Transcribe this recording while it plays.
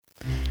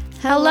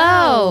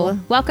Hello!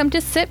 Welcome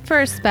to Sit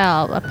for a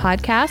Spell, a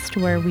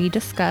podcast where we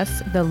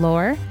discuss the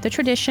lore, the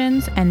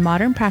traditions, and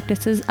modern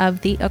practices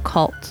of the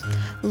occult.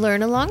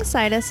 Learn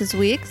alongside us as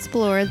we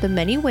explore the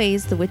many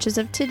ways the witches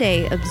of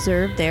today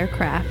observe their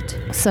craft.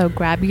 So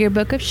grab your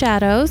book of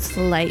shadows,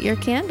 Light your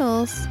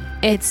candles.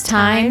 it's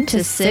time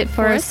to sit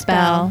for a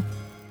spell.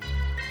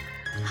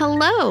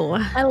 Hello.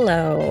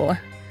 Hello.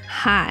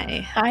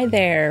 Hi. Hi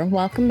there.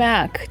 Welcome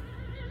back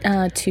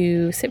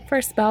to Sit for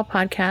a Spell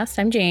podcast.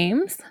 I'm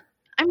James.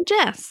 I'm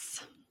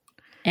Jess.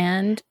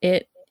 And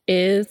it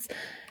is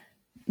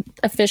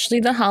officially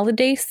the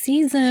holiday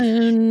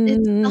season.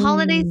 It's the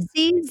holiday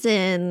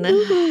season.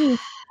 Woo-hoo.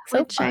 So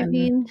Which, fun. I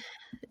mean,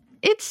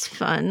 it's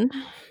fun.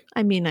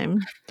 I mean, I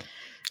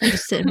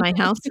just sit in my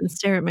house and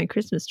stare at my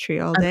Christmas tree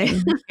all day.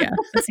 Yeah,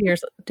 this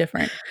year's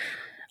different.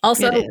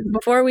 Also, It is.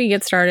 before we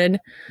get started,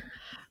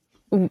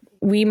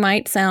 we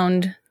might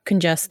sound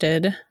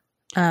congested.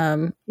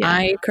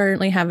 I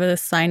currently have a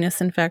sinus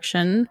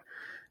infection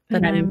that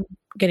And I'm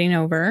getting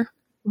over.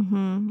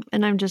 And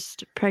I'm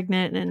just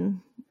pregnant and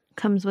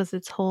comes with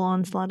its whole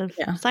onslaught of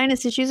Yeah.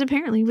 sinus issues,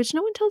 apparently, which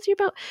no one tells you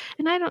about.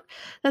 And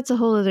that's a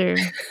whole other.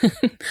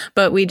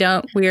 But we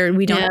don't Yeah.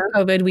 have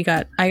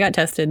COVID. I got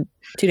tested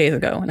 2 days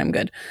ago and I'm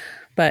good.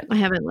 But I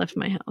haven't left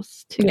my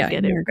house to Yeah,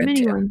 get it you're from good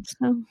too.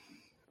 anyone.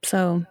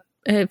 so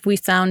if we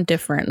sound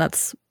different,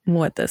 that's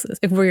what this is.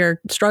 If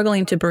we're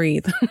struggling to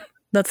breathe,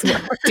 that's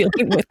what we're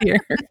dealing with here.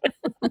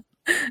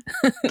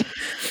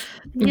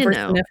 You For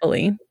know,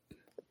 sniffly.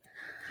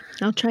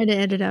 I'll try to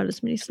edit out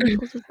as many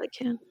sniffles as I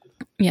can.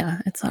 Yeah,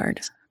 it's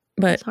hard.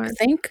 But It's hard.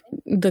 thank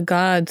the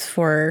gods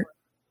for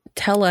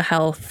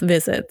telehealth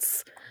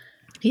visits.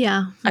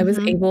 Yeah. I was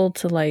mhm. able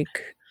to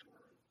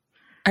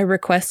I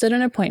requested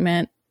an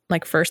appointment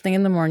first thing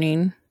in the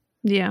morning,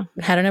 Yeah.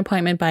 had an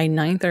appointment by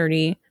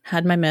 9:30,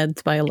 had my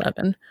meds by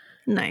 11.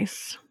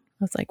 Nice.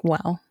 I was like,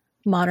 wow,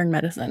 modern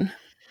medicine.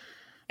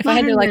 If I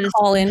had Modern to medicine.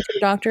 call into a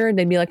doctor,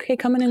 they'd be like, hey,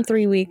 come in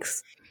 3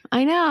 weeks.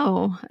 I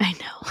know.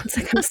 It's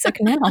like, I'm sick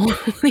now.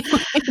 What do you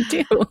want me to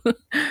do?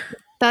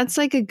 That's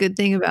a good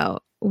thing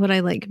about what I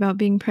like about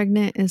being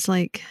pregnant is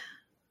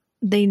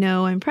they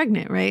know I'm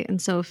pregnant, right?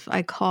 And so if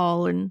I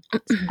call and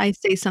I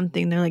say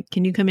something, they're like,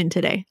 can you come in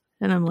today?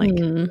 And I'm like,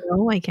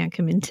 no, I can't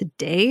come in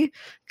today.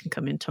 I can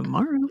come in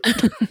tomorrow.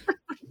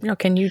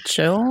 Can you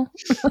chill?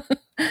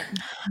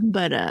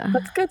 But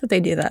That's good that they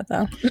do that,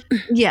 though.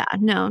 yeah,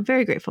 no, I'm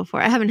very grateful for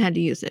it. I haven't had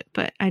to use it,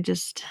 but I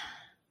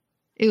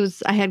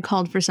had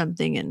called for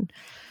something and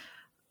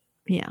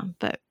yeah,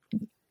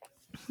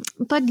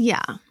 but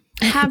yeah,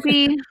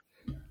 happy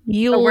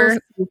Yule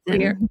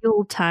season,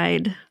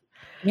 Yuletide.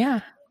 Yeah,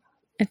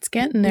 it's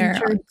getting there.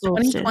 Winter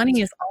solstice.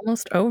 2020 is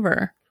almost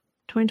over.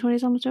 2020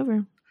 is almost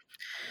over.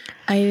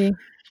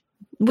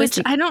 Which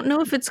I don't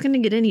know if it's going to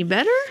get any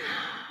better,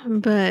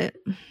 but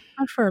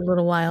not for a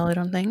little while, I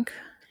don't think.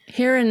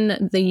 Here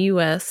in the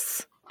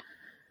U.S.,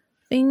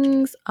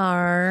 things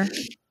are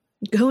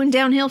going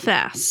downhill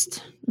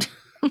fast.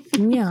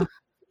 yeah,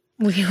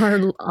 we are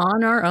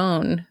on our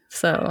own.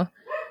 So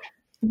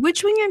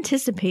Which we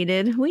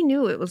anticipated. We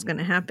knew it was going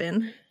to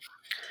happen.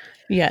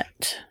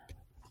 yet,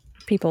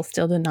 people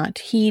still did not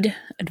heed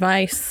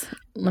advice.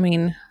 I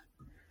mean,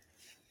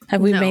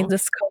 have we No. made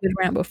this COVID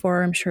rant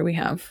before? I'm sure we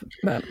have.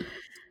 But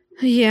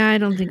Yeah, I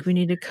don't think we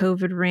need a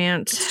COVID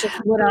rant. it's just,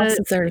 what else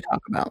is there to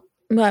talk about?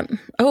 But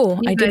You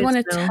I did guys want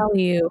to know. tell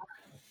you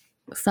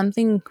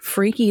something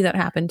freaky that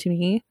happened to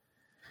me.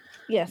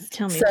 Yes,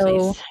 tell me,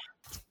 So- please.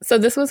 So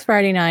this was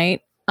Friday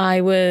night.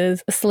 I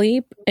was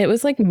asleep. It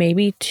was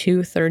maybe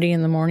 2:30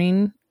 in the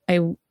morning. I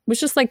was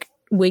just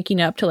waking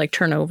up to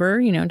turn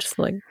over, just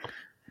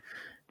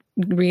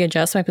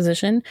readjust my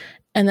position.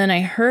 And then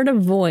I heard a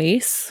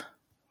voice,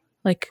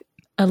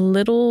 a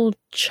little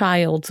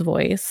child's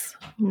voice.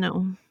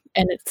 No.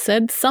 And it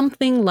said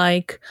something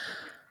like,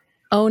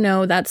 oh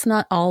no, that's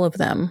not all of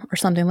them, or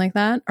something like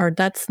that. Or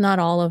that's not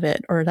all of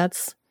it. Or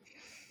that's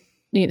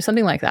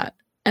something like that.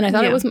 And I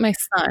thought Yeah. it was my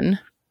son.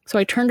 So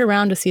I turned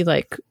around to see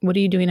what are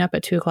you doing up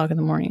at 2:00 in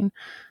the morning?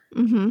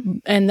 Mm-hmm.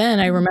 And then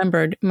I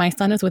remembered my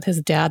son is with his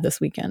dad this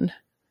weekend.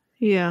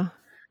 Yeah.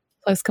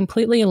 I was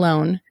completely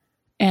alone.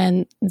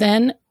 And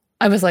then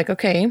I was like,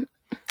 okay.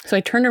 So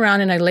I turned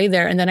around and I lay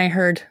there, and then I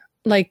heard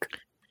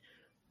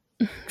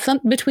some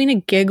between a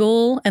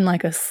giggle and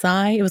a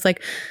sigh. It was Oh,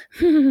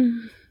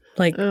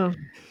 hate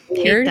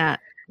weird. that.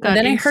 And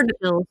then I heard-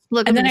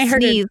 Look, and I'm then I gonna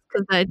heard it- sneeze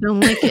because I don't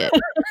like it.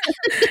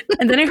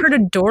 And then I heard a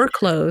door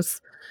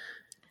close,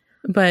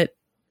 but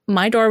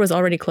my door was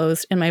already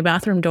closed, and my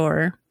bathroom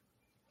door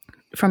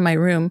from my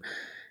room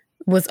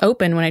was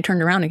open when I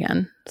turned around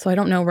again. So I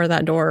don't know where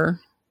that door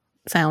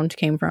sound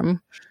came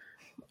from,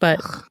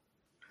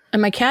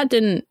 and my cat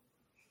didn't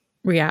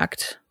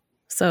react.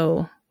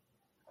 So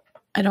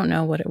I don't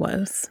know what it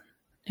was.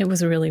 It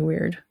was really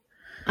weird.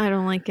 I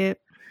don't like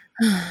it.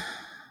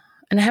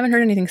 And I haven't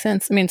heard anything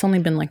since. I mean, it's only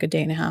been a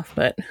day and a half,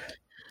 but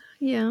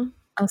Yeah.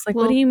 I was like,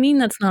 Well- what do you mean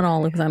that's not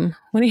all of them?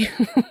 What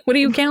are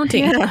you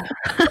counting? Yeah.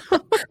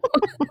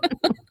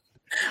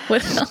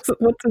 What else?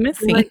 What's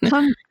missing? Like,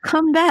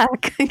 come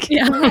back.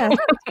 Yeah. Come back.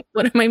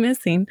 What am I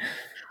missing?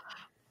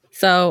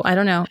 So I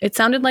don't know. It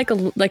sounded like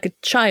a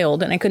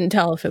child, and I couldn't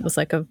tell if it was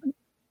like a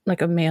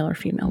male or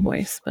female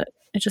voice, but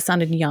it just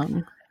sounded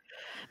young.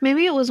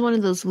 Maybe it was one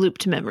of those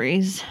looped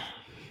memories.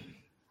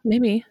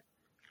 Maybe.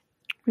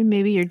 Or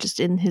maybe you're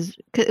just in his.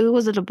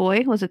 Was it a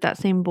boy? Was it that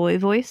same boy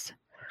voice?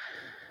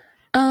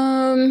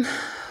 No,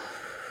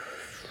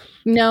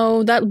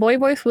 that boy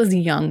voice was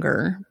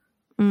younger.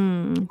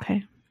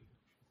 Okay.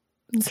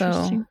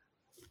 So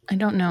I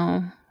don't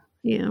know.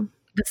 Yeah.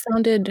 It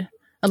sounded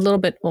a little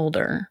bit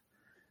older,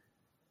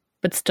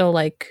 but still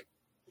like,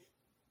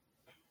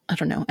 I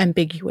don't know,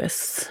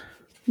 ambiguous.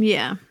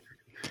 Yeah.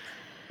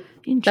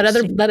 That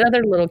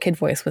other little kid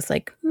voice was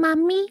like,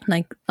 "Mommy,"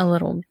 like a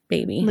little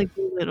baby, like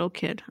a little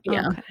kid.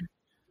 Yeah. Okay.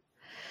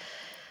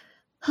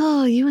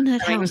 Oh, you in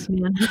that house,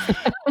 man.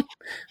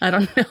 I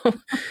don't know.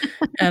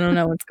 I don't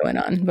know what's going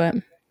on, but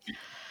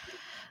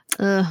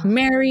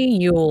Mary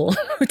Yule.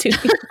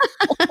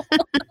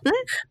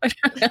 I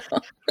don't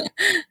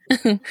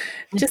know.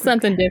 Just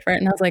something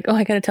different. And I was like, oh,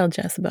 I got to tell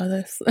Jess about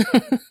this.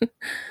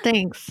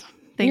 Thanks.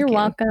 You're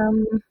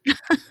welcome.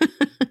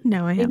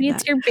 No, I Maybe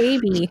it's your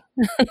baby.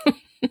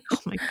 Oh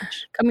my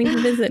gosh. Coming to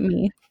visit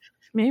me.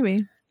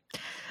 Maybe.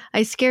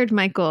 I scared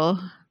Michael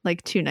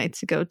like 2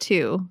 nights ago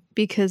too,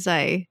 because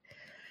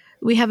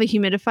we have a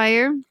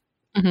humidifier,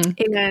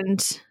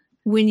 and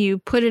when you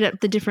put it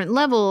at the different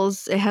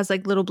levels, it has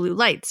like little blue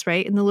lights,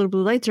 right? And the little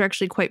blue lights are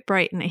actually quite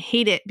bright, and I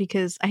hate it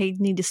because I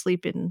need to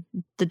sleep in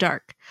the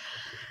dark.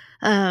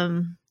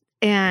 And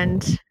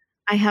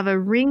I have a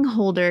ring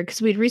holder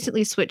because we'd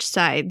recently switched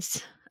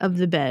sides of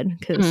the bed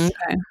because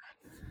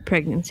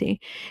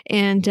pregnancy.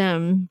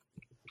 And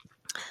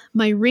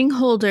my ring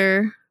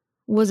holder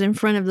was in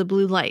front of the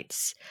blue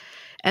lights.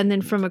 And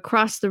then from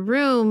across the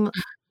room,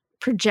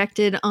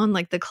 projected on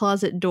like the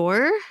closet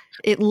door,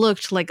 it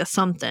looked like a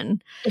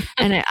something.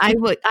 And I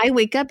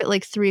wake up at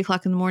like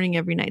 3:00 in the morning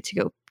every night to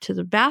go to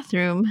the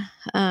bathroom.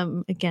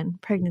 Again,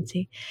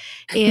 pregnancy.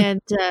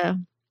 And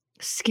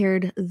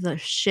scared the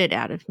shit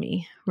out of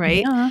me,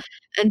 right? Yeah.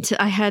 And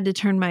I had to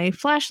turn my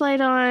flashlight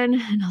on,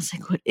 and I was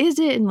like, what is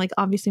it? And like,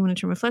 obviously when I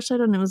turned my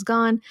flashlight on, it was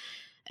gone.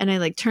 And I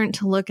like turned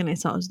to look, and I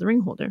saw it was the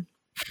ring holder.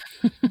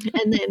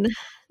 And then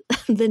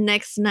the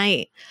next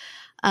night,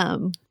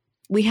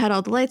 we had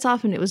all the lights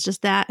off, and it was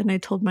just that. And I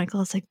told Michael,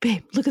 I was like,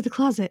 babe, look at the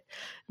closet.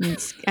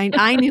 And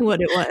I knew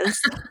what it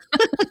was.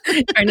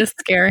 Trying to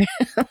scare him.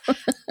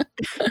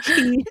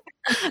 He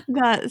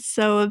got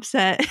so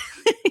upset.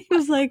 He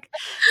was like,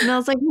 and I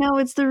was like, no,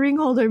 it's the ring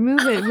holder. Move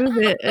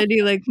it. And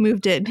he like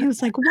moved it. And he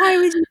was like, why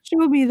would you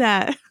show me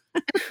that?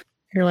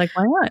 You're like,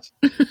 why not?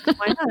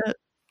 Why not?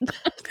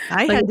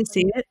 I had to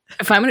see it.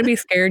 If I'm going to be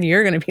scared,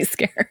 you're going to be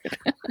scared.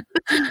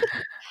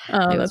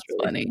 Oh, that's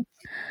funny.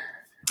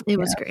 It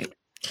was great.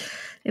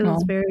 It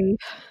was very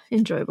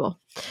enjoyable.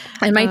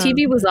 And my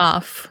TV was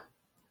off.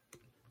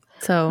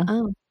 So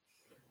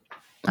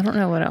I don't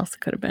know what else it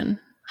could have been.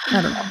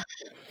 I don't know.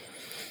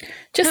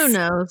 Just who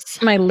knows?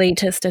 My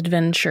latest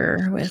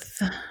adventure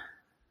with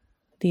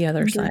the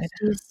other side.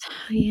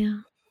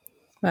 Yeah.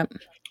 But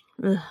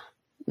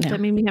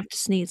that made me have to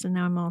sneeze, and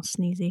now I'm all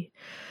sneezy.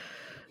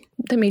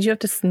 That made you have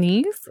to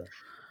sneeze?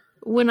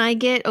 When I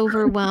get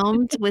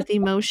overwhelmed with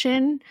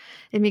emotion,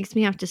 it makes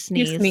me have to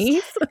sneeze. You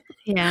sneeze?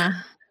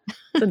 Yeah.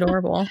 It's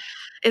adorable.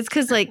 It's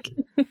because, like,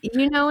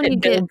 you know, when you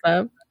get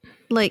up,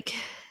 like,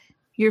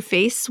 your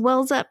face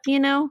swells up, you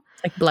know?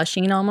 Like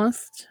blushing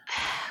almost?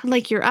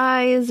 Like your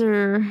eyes,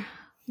 or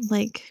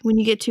like when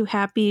you get too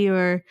happy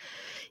or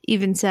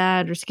even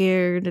sad or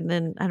scared. And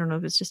then I don't know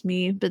if it's just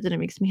me, but then it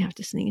makes me have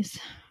to sneeze.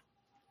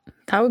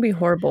 That would be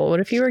horrible.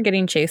 What if you were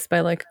getting chased by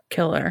like a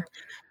killer?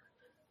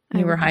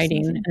 You were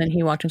hiding, and then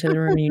he walked into the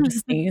room and you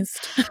just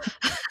sneezed.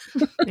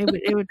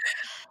 It would.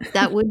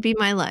 That would be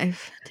my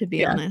life, to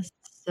be honest.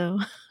 So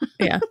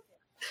yeah,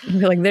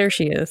 you'd be like, there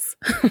she is.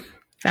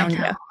 Found you.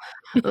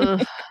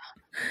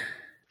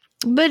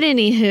 But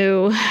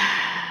anywho,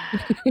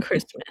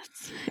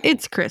 Christmas.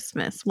 It's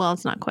Christmas. Well,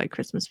 it's not quite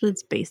Christmas, but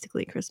it's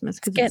basically Christmas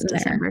because it's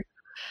December.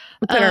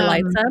 We put our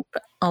lights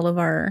up, all of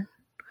our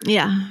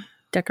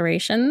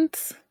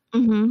decorations.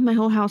 My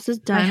whole house is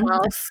done.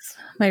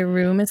 My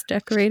room is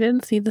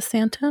decorated. See the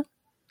Santa?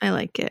 I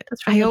like it.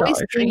 I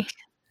always think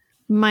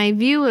my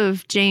view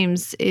of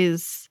James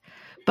is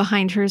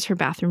behind her is her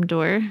bathroom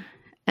door.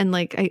 And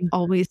like, I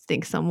always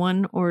think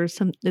someone or it's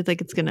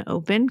like it's going to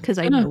open because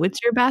I know it's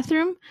your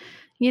bathroom,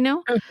 you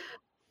know?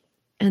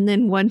 And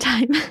then one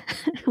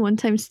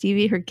time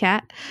Stevie, her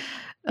cat,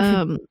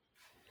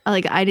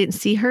 like I didn't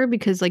see her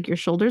because like your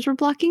shoulders were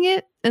blocking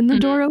it and the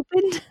door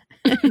opened.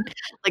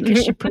 Like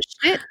she pushed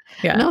it,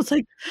 and I was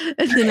like,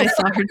 and then I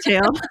saw her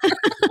tail,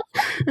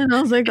 and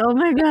I was like, "Oh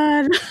my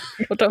god!"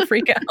 Don't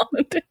freak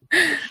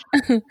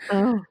out.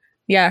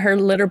 Yeah, her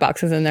litter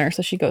box is in there,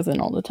 so she goes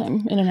in all the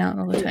time, in and out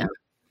all the time.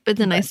 But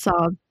then I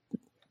saw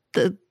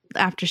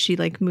after she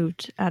like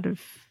moved out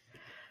of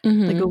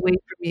like away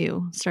from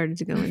you, started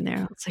to go in there.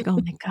 I was like, "Oh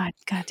my god,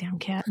 goddamn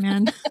cat,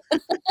 man!"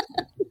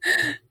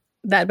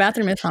 that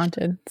bathroom is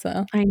haunted.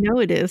 So I know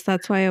it is.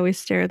 That's why I always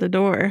stare at the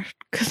door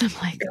because I'm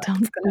like,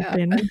 don't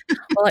open.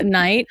 Well, at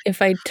night,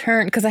 if I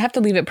turn, because I have to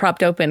leave it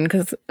propped open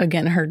because,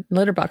 again, her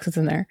litter box is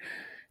in there.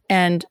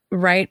 And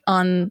right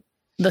on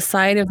the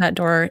side of that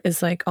door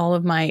is like all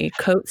of my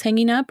coats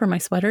hanging up or my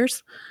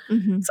sweaters.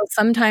 Mm-hmm. So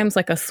sometimes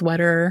like a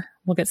sweater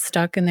will get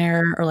stuck in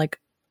there, or like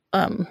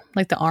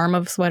the arm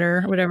of a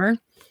sweater or whatever.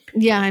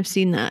 Yeah, I've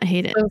seen that. I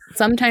hate it. So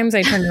sometimes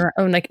I turn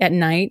around, like at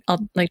night, I'll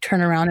like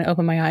turn around and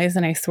open my eyes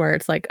and I swear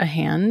it's like a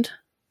hand.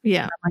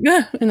 Yeah. I'm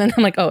like, and then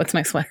I'm like, oh, it's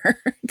my sweater.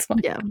 It's fine.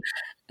 Yeah.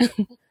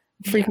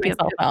 Freak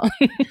myself out.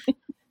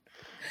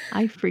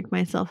 I freak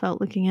myself out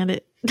looking at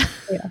it.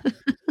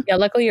 Yeah,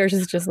 luckily yours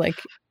is just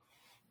like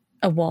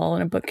a wall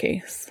and a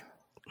bookcase.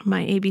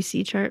 My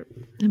ABC chart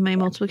and my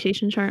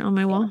multiplication chart on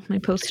my wall, my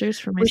posters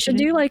for my We should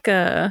do like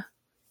a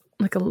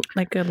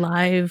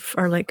live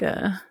or like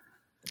a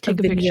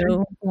video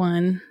picture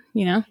one,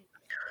 you know?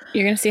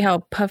 You're going to see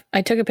how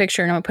I took a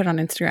picture and I'm going to put it on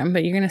Instagram,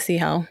 but you're going to see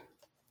how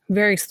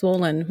very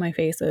swollen my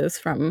face is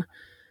from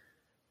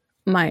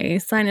my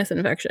sinus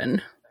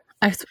infection.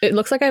 It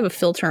looks like I have a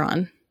filter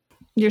on.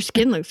 Your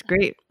skin looks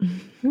great.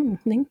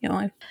 Thank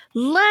you.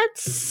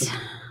 Let's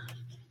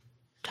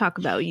talk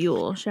about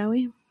Yule, shall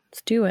we?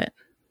 Let's do it.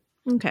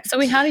 Okay. So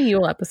we had a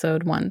Yule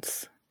episode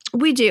once.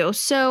 We do.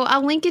 So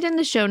I'll link it in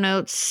the show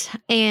notes.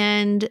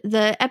 And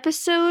the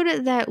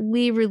episode that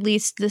we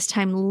released this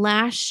time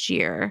last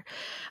year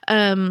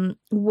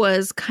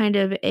was kind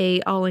of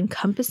a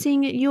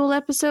all-encompassing Yule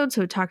episode.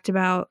 So it talked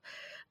about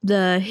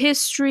the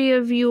history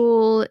of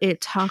Yule.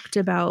 It talked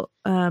about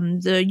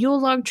the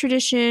Yule log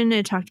tradition.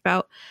 It talked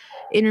about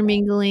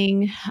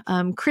intermingling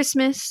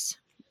Christmas.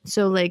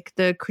 So like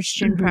the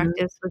Christian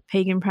practice with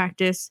pagan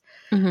practice.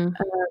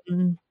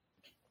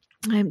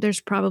 There's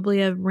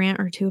probably a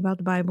rant or two about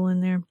the Bible in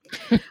there.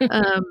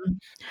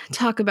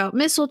 Talk about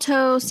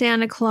mistletoe,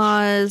 Santa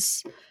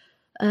Claus,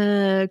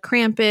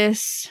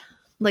 Krampus,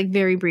 like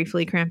very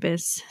briefly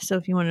Krampus. So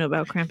if you want to know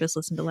about Krampus,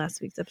 listen to last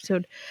week's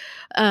episode.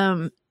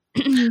 Some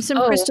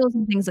crystals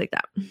and things like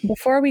that.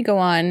 Before we go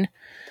on,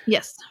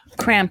 yes,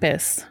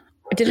 Krampus.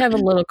 I did have a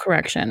little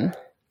correction.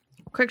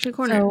 Correction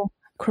corner. So,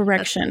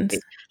 corrections.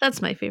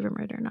 That's my favorite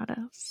murder, not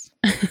us.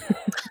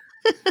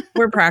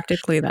 We're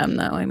practically them,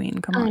 though. I mean,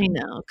 come on. I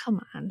know.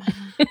 Come on.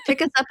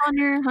 Pick us up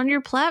on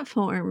your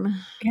platform.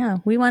 Yeah,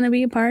 we want to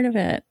be a part of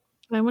it.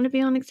 I want to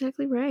be on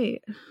Exactly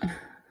Right.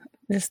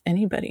 Just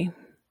anybody.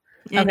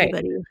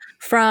 Anybody. Okay.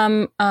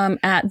 From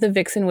at the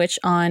Vixen Witch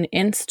on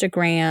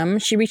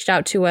Instagram, she reached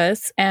out to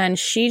us and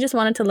she just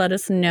wanted to let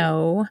us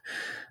know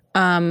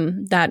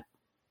that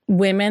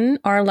women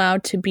are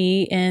allowed to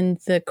be in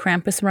the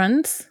Krampus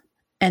runs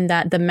and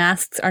that the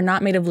masks are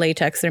not made of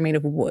latex, they're made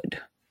of wood.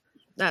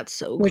 That's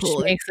so which cool.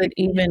 Which makes it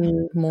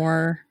even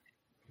more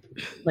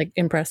like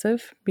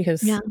impressive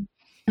because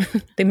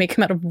they make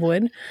them out of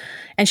wood.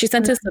 And she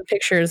sent us some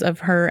pictures of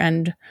her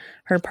and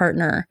her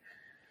partner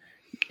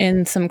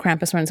in some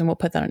Krampus runs, and we'll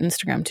put that on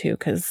Instagram too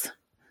because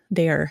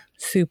they are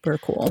super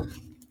cool.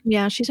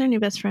 Yeah, she's our new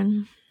best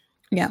friend.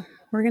 Yeah,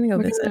 we're gonna go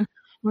visit.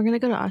 We're gonna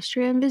go to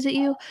Austria and visit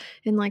you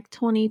in like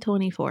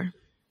 2024.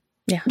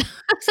 Yeah,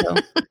 so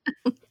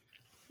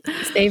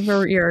save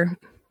your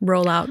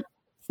rollout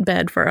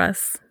bed for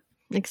us.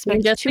 We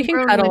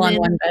can cuddle on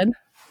one bed.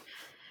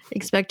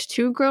 Expect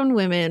 2 grown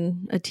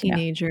women, a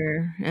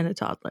teenager, and a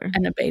toddler.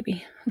 And a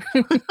baby.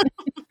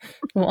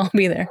 We'll all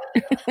be there.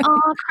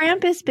 Aw,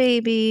 Krampus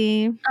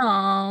baby.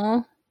 Aw.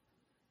 Are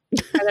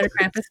there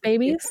Krampus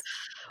babies?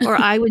 Or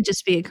I would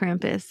just be a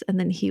Krampus, and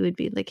then he would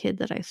be the kid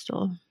that I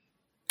stole.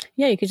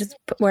 Yeah, you could just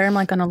wear him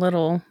like on a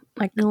little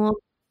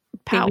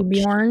pouch. Baby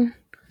Bjorn.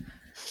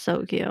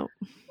 So cute.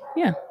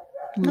 Yeah.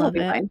 Love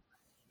it.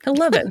 He'll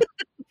love it.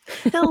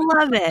 He'll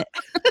love it.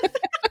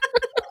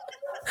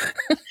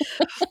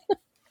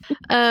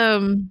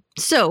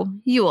 So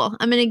Yule,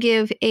 I'm going to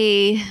give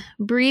a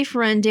brief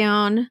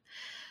rundown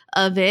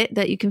of it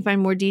that you can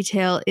find more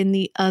detail in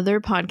the other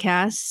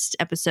podcast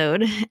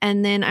episode.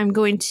 And then I'm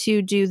going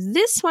to do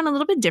this one a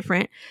little bit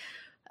different.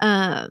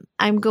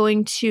 I'm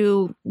going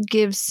to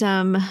give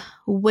some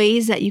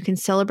ways that you can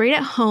celebrate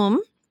at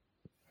home,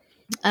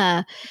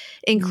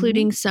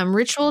 including some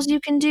rituals you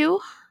can do,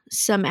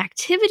 some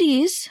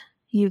activities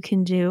you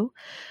can do,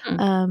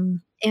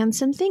 and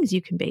some things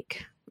you can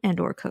bake and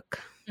or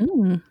cook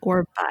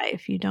or buy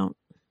if you don't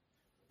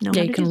know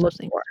how to do those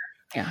things.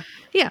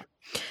 Yeah.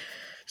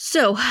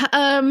 So,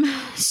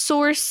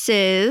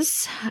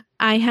 sources.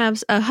 I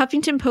have a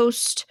Huffington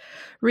Post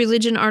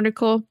religion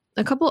article,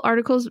 a couple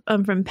articles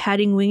from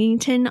Patty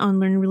Wingington on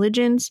Learn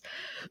Religions,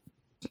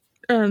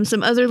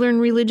 some other Learn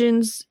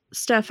Religions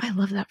stuff. I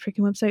love that freaking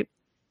website.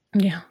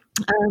 Yeah.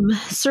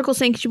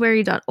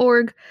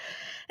 circlesanctuary.org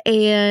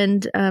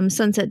and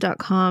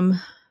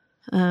sunset.com.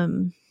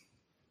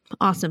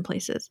 Awesome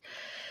places.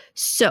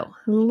 So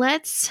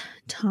let's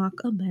talk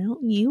about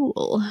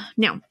Yule.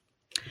 Now,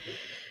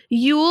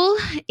 Yule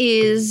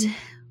is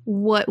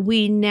what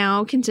we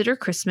now consider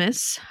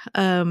Christmas.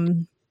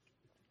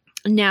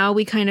 Now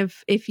we kind of,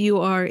 if you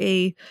are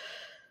a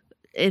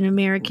an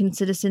American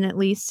citizen at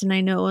least, and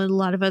I know a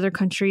lot of other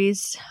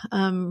countries,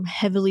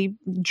 heavily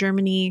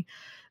Germany,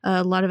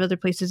 a lot of other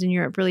places in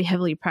Europe really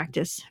heavily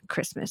practice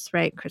Christmas,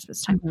 right?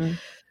 Christmas time. Mhm.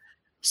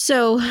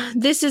 So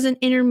this is an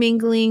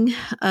intermingling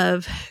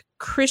of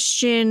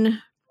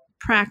Christian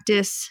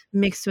practice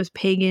mixed with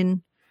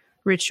pagan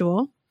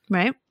ritual,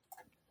 right?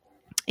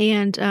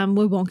 And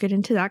we won't get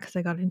into that because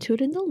I got into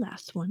it in the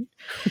last one.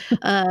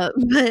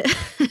 But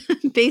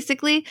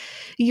basically,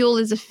 Yule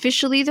is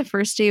officially the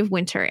first day of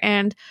winter.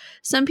 And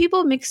some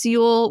people mix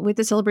Yule with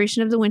the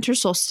celebration of the winter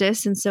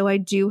solstice. And so I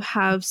do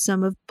have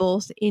some of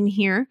both in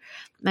here.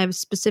 I have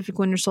specific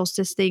winter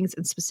solstice things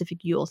and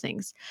specific Yule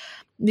things.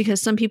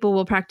 Because some people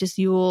will practice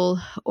Yule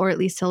or at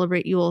least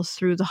celebrate Yule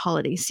through the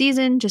holiday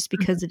season just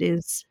because it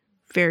is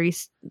very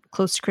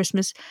close to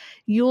Christmas.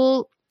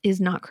 Yule is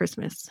not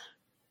Christmas.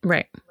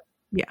 Right.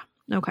 Yeah.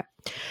 Okay.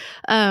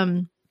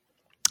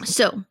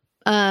 So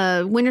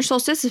winter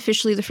solstice,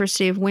 officially the first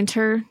day of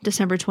winter,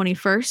 December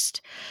 21st.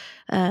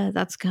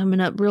 That's coming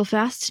up real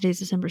fast. Today's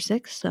December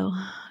 6th. So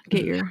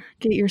get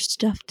your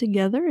stuff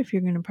together if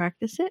you're going to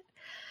practice it.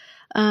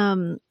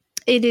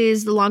 It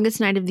is the longest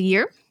night of the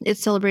year.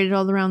 It's celebrated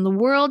all around the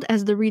world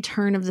as the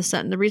return of the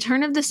sun. The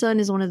return of the sun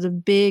is one of the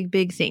big,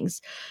 big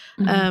things.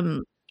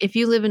 If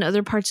you live in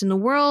other parts in the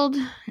world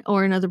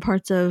or in other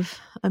parts of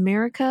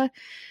America,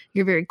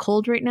 you're very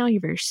cold right now.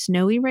 You're very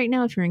snowy right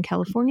now. If you're in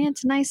California,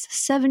 it's nice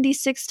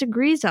 76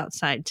 degrees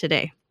outside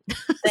today.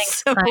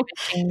 Thanks, So climate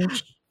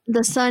change.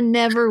 the sun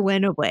never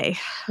went away.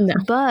 No.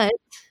 But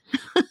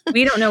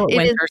We don't know what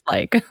winter's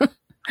like.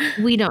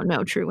 we don't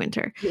know true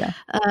winter. Yeah.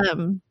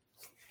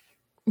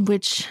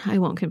 Which I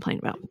won't complain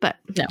about, but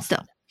No.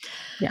 still.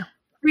 Yeah.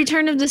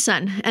 Return of the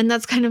sun. And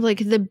that's kind of like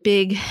the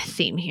big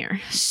theme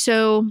here.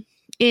 So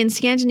in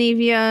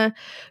Scandinavia,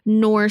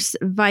 Norse,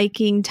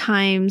 Viking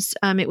times,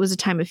 it was a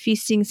time of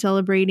feasting,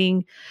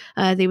 celebrating.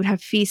 They would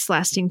have feasts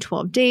lasting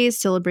 12 days,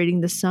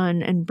 celebrating the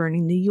sun and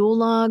burning the Yule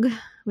log,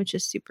 which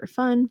is super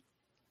fun.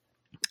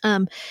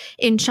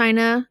 In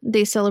China,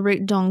 they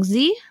celebrate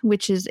Dongzhi,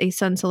 which is a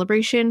sun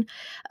celebration.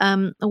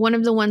 One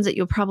of the ones that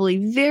you're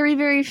probably very,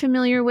 very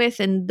familiar with,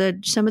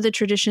 and some of the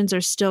traditions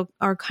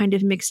are kind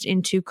of mixed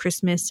into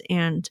Christmas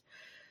and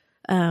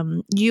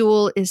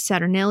Yule is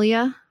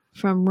Saturnalia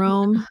from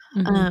Rome.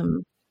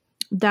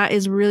 That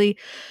is really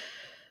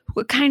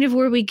kind of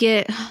where we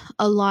get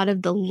a lot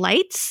of the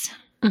lights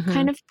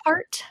kind of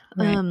part,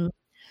 Right.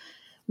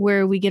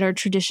 where we get our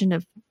tradition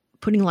of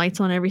putting lights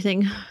on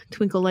everything,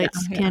 twinkle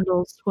lights,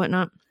 candles,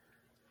 whatnot.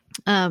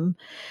 And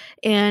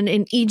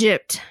in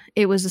Egypt,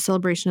 it was a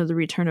celebration of the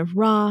return of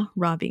Ra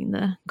being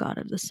the god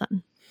of the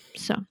sun.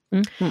 So,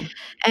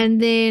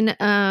 and then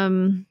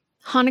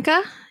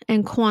Hanukkah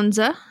and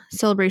Kwanzaa,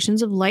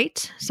 celebrations of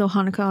light. So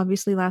Hanukkah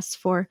obviously lasts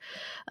for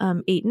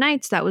 8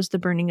 nights. That was the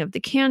burning of the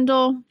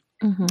candle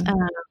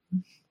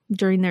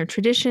during their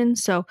tradition.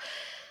 So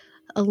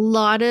a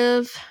lot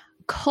of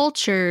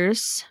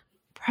cultures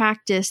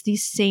practice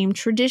these same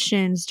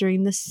traditions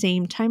during the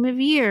same time of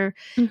year,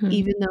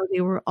 even though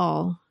they were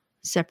all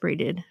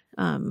separated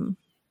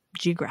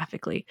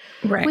geographically.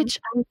 Right. Which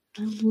I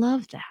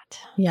love that.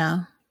 Yeah.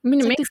 I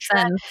mean, it Like makes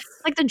sense.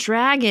 Like the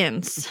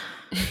dragons,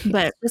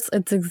 but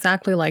It's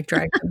exactly like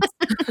dragons.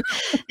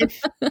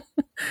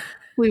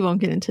 we won't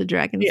get into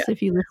dragons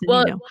if you listen.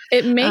 Well, you know.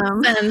 it makes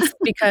sense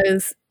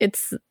because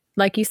it's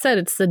like you said,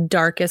 it's the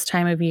darkest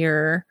time of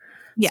year.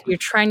 Yeah. So you're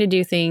trying to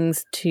do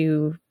things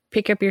to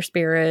pick up your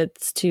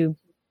spirits, to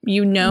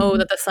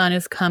that the sun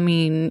is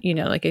coming.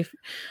 I feel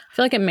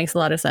like it makes a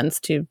lot of sense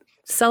to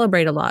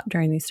celebrate a lot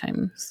during these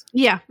times.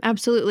 Yeah,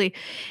 absolutely.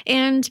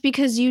 And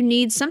because you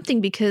need something,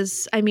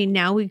 because I mean,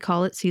 now we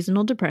call it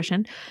seasonal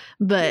depression,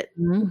 but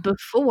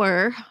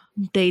before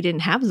they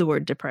didn't have the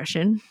word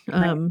depression,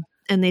 and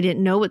they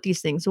didn't know what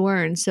these things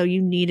were. And so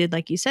you needed,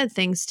 like you said,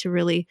 things to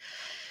really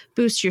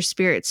boost your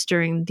spirits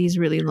during these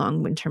really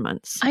long winter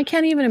months. I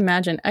can't even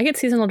imagine. I get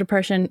seasonal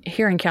depression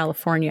here in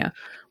California,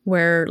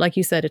 where, like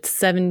you said, it's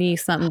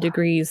 70-something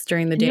degrees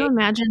during the day. Can you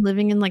imagine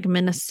living in like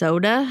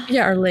Minnesota?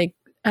 Yeah, or like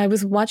I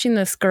was watching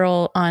this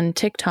girl on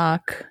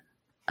TikTok,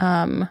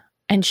 and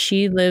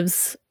she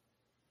lives,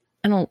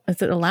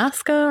 is it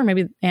Alaska or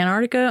maybe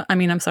Antarctica? I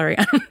mean, I'm sorry.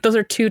 Those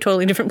are two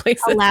totally different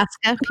places.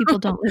 Alaska. People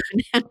don't live in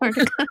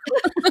Antarctica.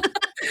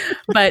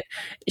 But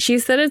she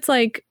said it's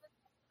like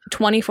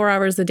 24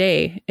 hours a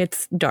day.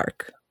 It's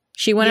dark.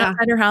 She went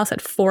outside her house at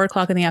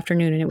 4:00 in the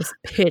afternoon and it was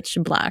pitch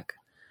black.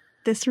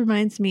 This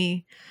reminds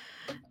me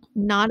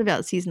not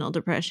about seasonal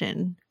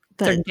depression,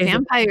 but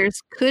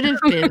vampires could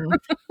have been.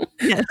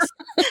 Yes.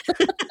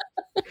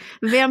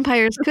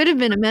 Vampires could have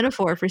been a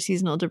metaphor for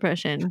seasonal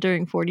depression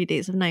during 40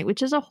 Days of Night,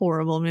 which is a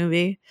horrible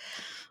movie.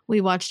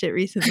 We watched it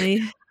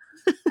recently.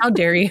 How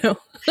dare you?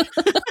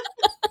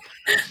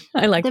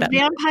 I like the that. The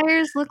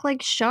vampires look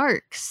like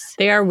sharks.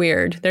 They are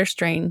weird. They're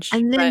strange.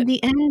 And then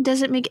the end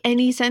doesn't make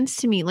any sense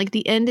to me. Like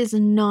the end is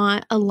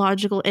not a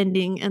logical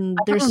ending, and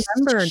there's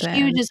the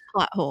hugest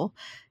plot hole.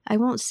 I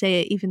won't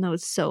say it even though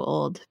it's so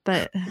old,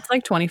 but it's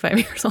like 25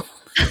 years old.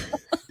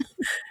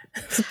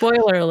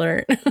 Spoiler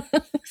alert.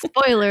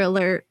 Spoiler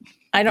alert.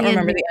 I don't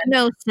remember the end.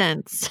 No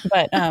sense.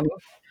 But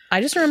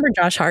I just remember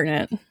Josh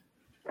Hartnett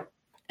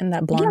and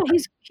that blonde. Yeah,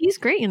 he's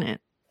great in it.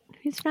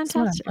 He's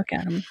fantastic. Look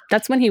at him.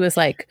 That's when he was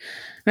like,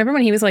 remember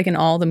when he was like in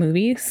all the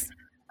movies?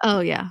 Oh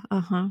yeah.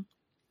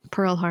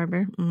 Pearl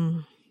Harbor.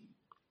 Mm.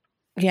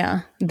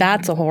 Yeah,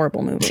 that's a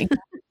horrible movie.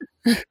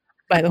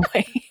 By the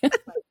way.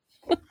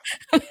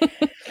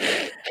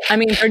 I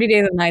mean, 30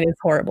 Days of Night is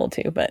horrible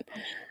too, but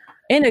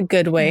in a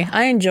good way.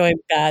 I enjoy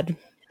bad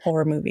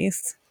horror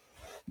movies.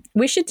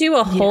 We should do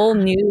a whole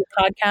new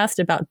podcast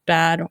about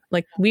bad,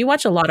 like we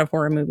watch a lot of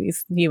horror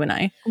movies, you and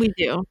I. We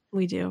do.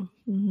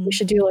 Mm-hmm. We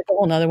should do like a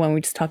whole nother one.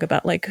 We just talk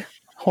about like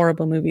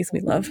horrible movies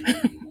we love.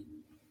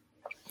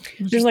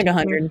 There's like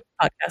 100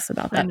 podcasts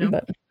about that,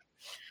 but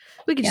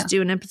we could just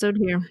do an episode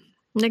here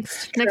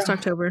next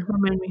October.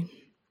 Remind me.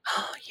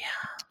 Oh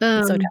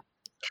yeah.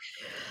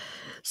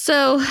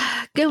 So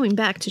going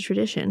back to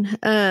tradition,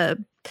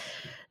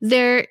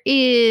 there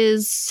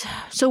is,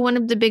 so one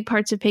of the big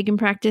parts of pagan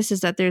practice is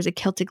that there's a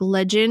Celtic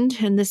legend,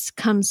 and this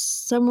comes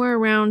somewhere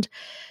around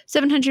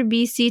 700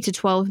 BC to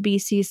 12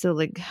 BC, so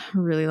like a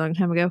really long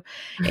time ago.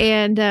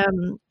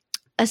 And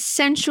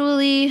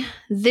essentially,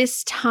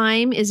 this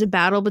time is a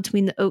battle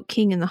between the Oak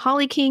King and the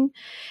Holly King,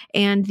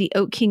 and the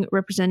Oak King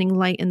representing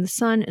light and the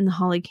sun, and the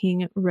Holly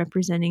King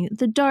representing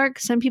the dark.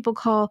 Some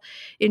people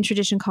in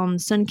tradition, call him the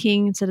Sun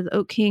King instead of the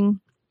Oak King.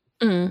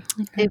 Okay.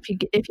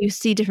 If you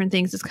see different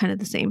things, it's kind of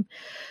the same.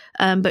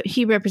 But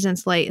he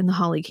represents light and the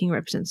Holly King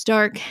represents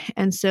dark.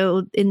 And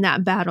so in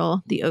that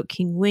battle, the Oak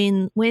King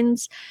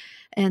wins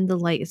and the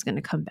light is going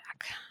to come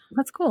back.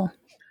 That's cool.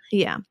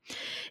 Yeah.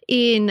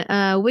 In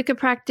Wicca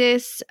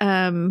practice,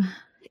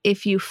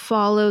 if you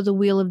follow the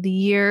wheel of the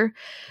year,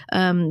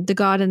 the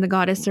god and the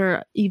goddess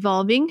are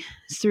evolving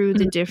through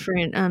the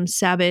different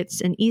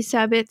Sabbats and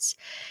E-Sabbats.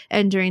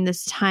 And during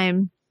this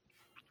time,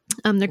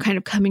 they're kind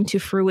of coming to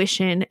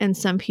fruition, and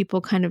some people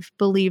kind of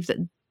believe that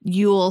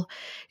Yule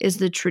is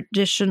the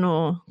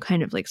traditional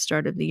kind of like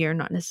start of the year,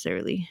 not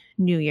necessarily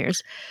New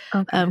Year's,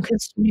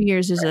 because New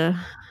Year's is a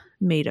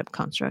made up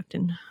construct,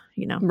 and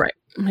right,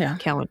 yeah,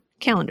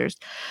 calendars.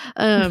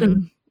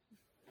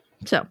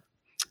 So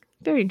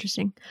very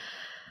interesting.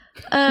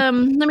 Let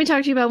me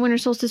talk to you about winter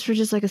solstice for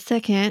just like a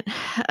second.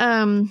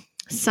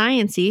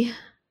 Science-y.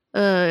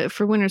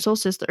 For winter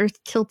solstice, the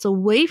Earth tilts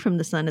away from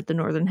the sun at the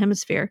northern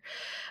hemisphere.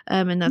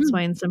 And that's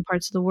why in some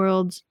parts of the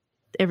world,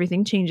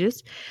 everything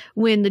changes.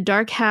 When the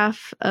dark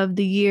half of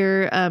the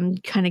year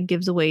kind of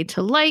gives away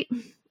to light,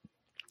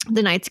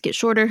 the nights get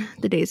shorter,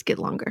 the days get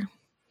longer.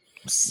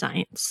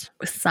 Science,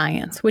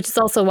 which is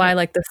also why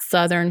like the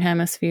southern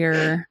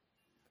hemisphere,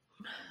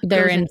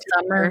 they're in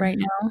summer right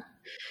now.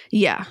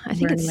 Yeah, I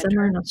think it's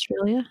summer in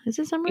Australia. Is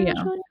it summer in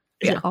Australia?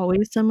 Is it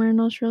always summer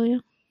in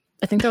Australia?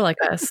 I think they're like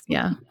us.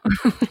 Yeah.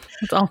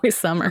 It's always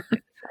summer.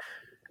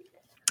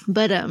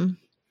 But,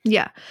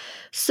 yeah.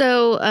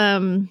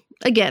 So,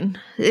 again,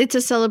 it's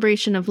a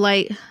celebration of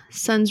light,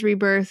 sun's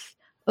rebirth,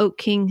 Oak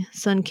King,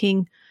 Sun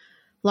King,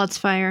 lots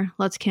of fire,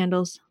 lots of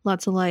candles,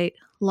 lots of light,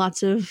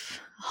 lots of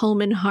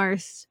home and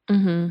hearth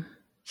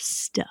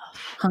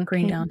stuff.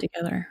 Hunkering down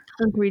together.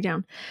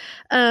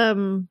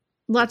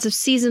 Lots of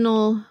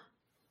seasonal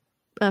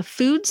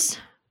foods,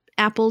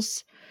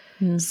 apples,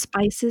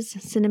 spices,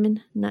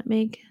 cinnamon,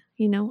 nutmeg.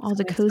 All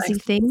the cozy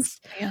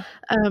things. Yeah.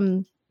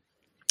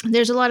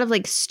 There's a lot of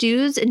like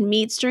stews and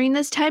meats during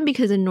this time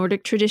because in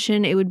Nordic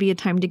tradition, it would be a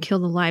time to kill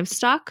the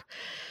livestock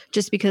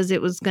just because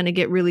it was going to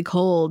get really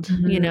cold,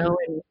 and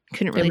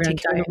couldn't really take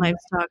care of the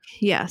livestock.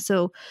 Yeah.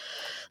 So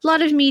a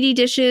lot of meaty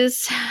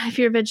dishes. If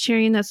you're a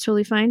vegetarian, that's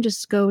totally fine.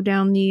 Just go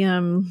down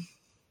the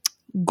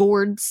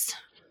gourds,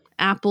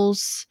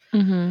 apples,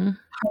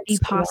 hearty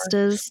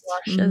pastas.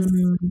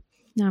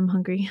 Now I'm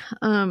hungry.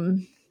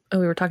 We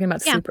were talking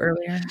about soup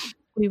earlier.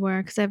 We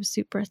were, because I have a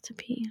soup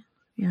recipe.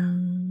 Yeah.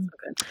 So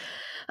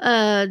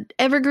good.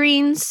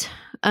 Evergreens,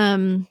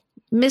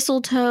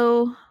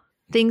 mistletoe,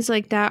 things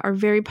like that are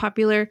very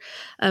popular.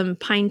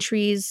 Pine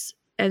trees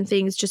and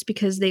things, just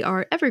because they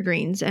are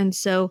evergreens. And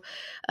so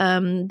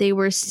they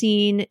were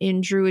seen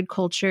in Druid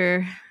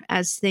culture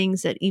as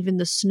things that even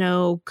the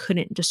snow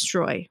couldn't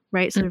destroy,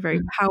 right? So they're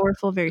very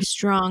powerful, very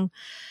strong,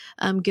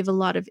 give a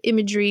lot of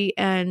imagery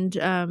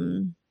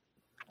and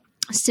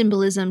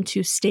symbolism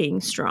to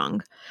staying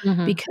strong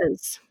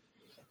because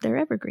they're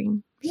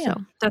evergreen. Yeah.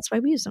 So that's why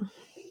we use them.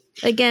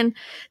 Again,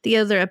 the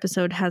other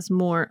episode has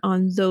more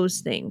on those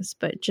things,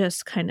 but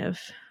just kind of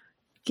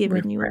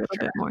giving you a little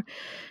bit more.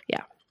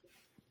 Yeah.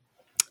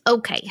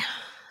 Okay.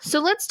 So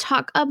let's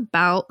talk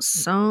about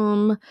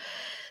some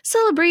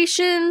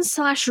celebrations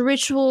 /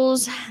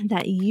 rituals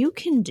that you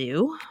can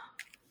do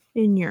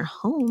in your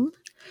home.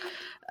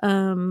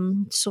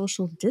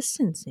 Social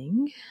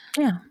distancing.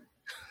 Yeah.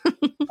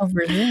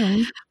 Over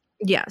Zoom.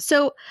 Yeah.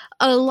 So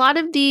a lot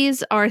of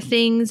these are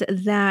things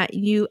that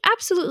you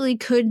absolutely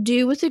could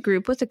do with a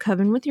group, with a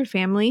coven, with your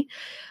family.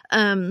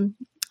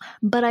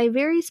 But I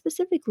very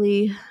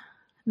specifically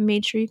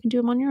made sure you can do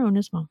them on your own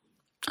as well.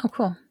 Oh,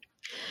 cool.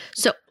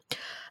 So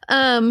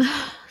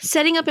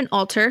setting up an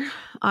altar,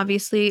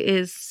 obviously,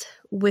 is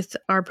with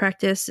our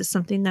practice is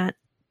something that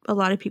a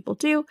lot of people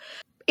do.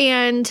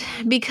 And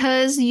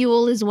because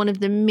Yule is one of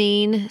the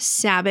main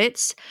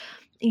Sabbats,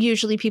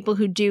 usually people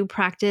who do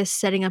practice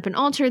setting up an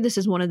altar, this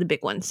is one of the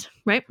big ones,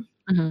 right?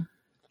 Mm-hmm.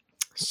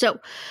 So,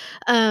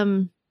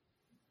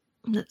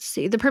 let's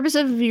see. The purpose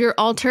of your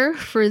altar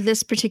for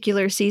this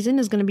particular season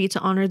is going to be to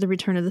honor the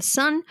return of the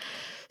sun.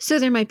 So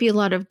there might be a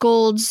lot of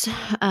golds,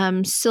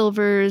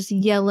 silvers,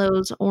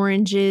 yellows,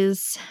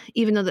 oranges,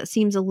 even though that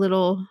seems a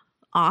little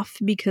off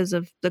because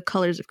of the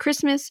colors of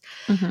Christmas.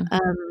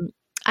 Mm-hmm.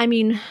 I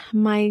mean,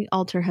 my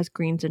altar has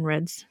greens and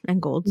reds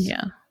and golds.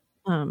 Yeah.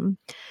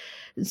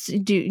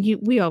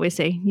 We always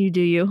say you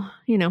do you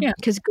know,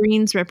 because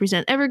greens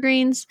represent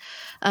evergreens,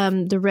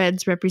 the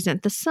reds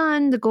represent the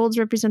sun, the golds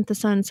represent the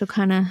sun. So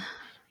kind of,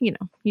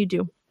 you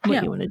do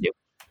what you want to do.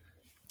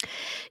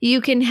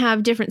 You can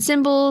have different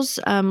symbols,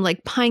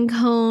 like pine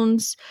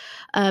cones.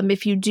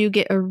 If you do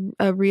get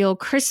a real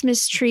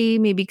Christmas tree,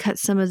 maybe cut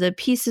some of the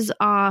pieces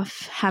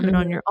off, have it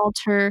on your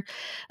altar.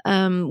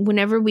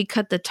 Whenever we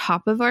cut the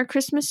top of our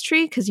Christmas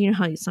tree, because you know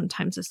how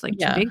sometimes it's like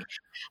too big,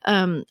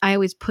 I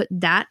always put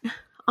that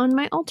on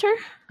my altar.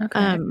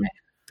 Okay.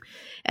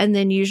 And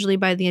then usually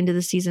by the end of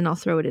the season, I'll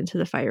throw it into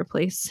the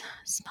fireplace.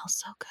 It smells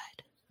so good.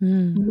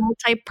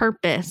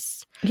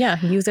 Multi-purpose. Yeah,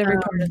 use every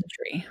part of the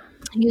tree.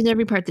 Use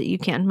every part that you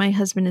can. My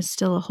husband is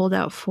still a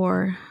holdout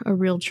for a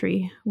real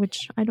tree,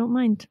 which I don't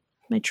mind.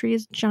 My tree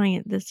is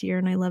giant this year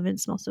and I love it. It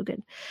smells so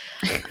good.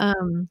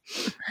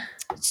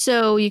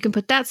 So you can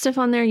put that stuff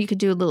on there. You could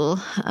do a little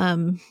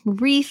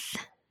wreath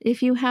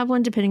if you have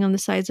one, depending on the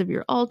size of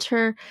your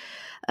altar.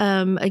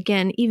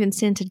 Again, even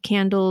scented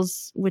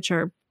candles, which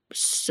are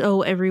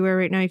so everywhere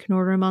right now. You can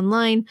order them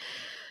online.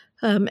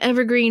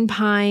 Evergreen,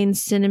 pine,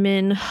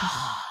 cinnamon.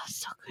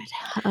 So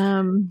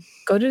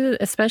good.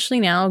 Especially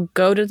now,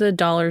 go to the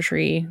Dollar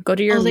Tree. Go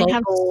to your local. They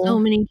have so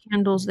many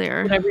candles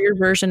there. Whatever your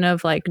version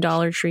of like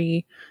Dollar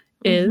Tree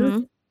is. Mm-hmm.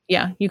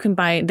 Yeah, you can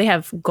buy. They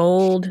have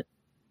gold.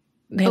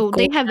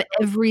 They have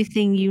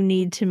everything you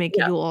need to make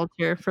a Yule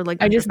altar for like.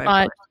 I just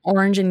bought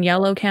orange and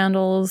yellow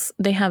candles.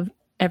 They have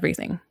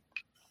everything.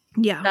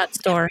 Yeah, that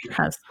store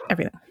has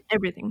everything.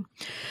 Everything.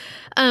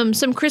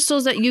 Some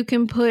crystals that you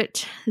can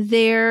put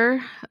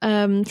there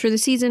for the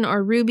season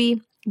are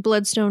ruby,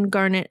 bloodstone,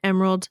 garnet,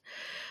 emerald.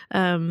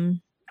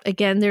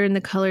 Again, they're in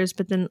the colors,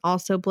 but then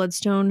also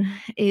bloodstone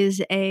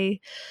is a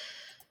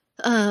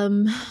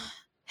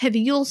heavy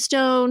Yule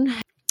stone.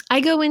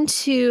 I go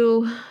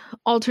into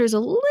altars a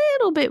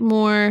little bit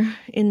more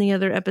in the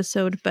other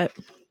episode, but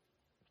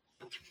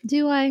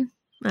do I?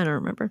 I don't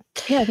remember.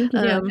 Yeah, I think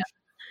you do.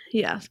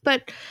 Yeah,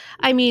 but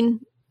I mean,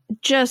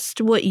 just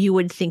what you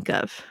would think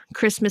of.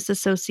 Christmas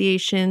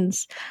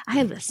associations. I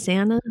have a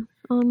Santa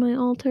on my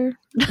altar.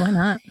 Why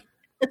not?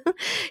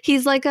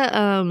 He's like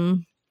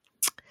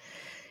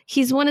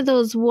he's one of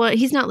those,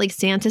 he's not like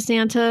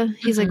Santa.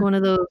 He's like one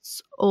of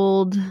those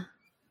old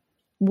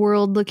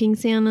world looking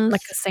Santas.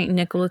 Like a St.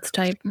 Nicholas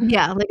type.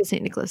 Yeah, like a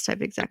St. Nicholas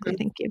type. Exactly.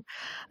 Thank you.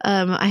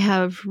 I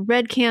have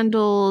red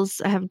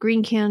candles. I have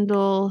green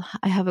candle.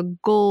 I have a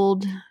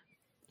gold.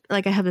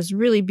 Like I have this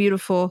really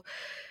beautiful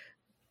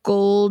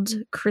gold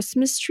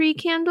Christmas tree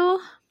candle.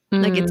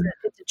 Like it's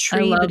a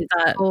tree, but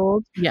it's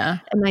gold. Yeah.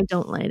 And I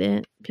don't light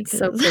it because it's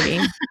so pretty.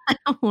 I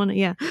don't want to.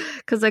 Yeah.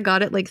 Because I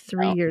got it like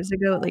 3 years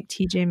ago at like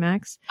TJ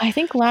Maxx. I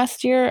think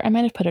last year I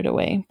might have put it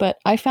away, but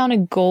I found a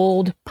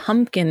gold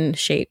pumpkin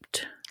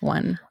shaped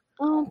one.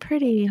 Oh,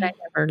 pretty. I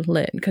never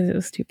lit because it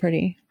was too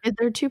pretty.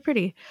 They're too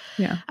pretty.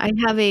 Yeah. I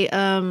have a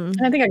and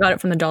I think I got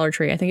it from the Dollar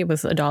Tree. I think it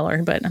was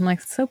 $1, but I'm like,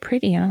 it's so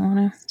pretty. I don't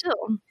want to.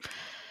 Still.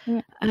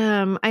 Yeah.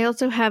 I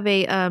also have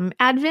a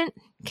Advent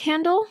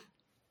candle,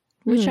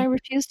 which I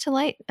refuse to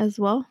light as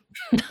well.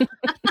 Is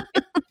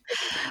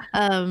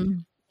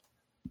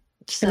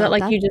that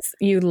like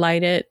you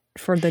light it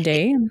for the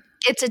day?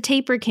 It's a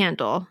taper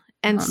candle.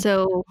 And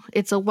so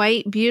it's a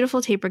white,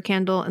 beautiful taper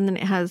candle. And then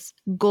it has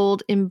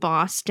gold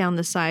embossed down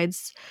the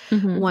sides,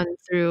 1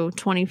 through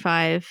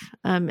 25.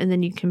 And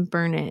then you can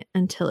burn it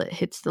until it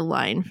hits the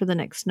line for the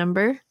next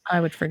number.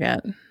 I would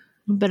forget.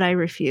 But I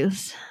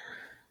refuse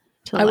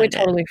to light it. I would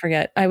totally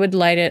forget. I would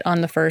light it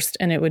on the 1st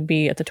and it would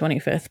be at the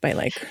 25th by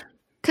like...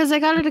 Because I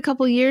got it a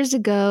couple years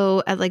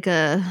ago at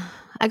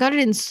I got it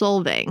in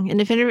Solvang. And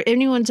if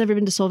anyone's ever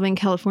been to Solvang,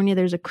 California,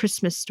 there's a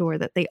Christmas store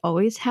that they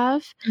always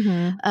have.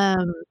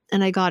 And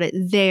I got it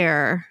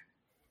there.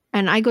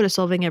 And I go to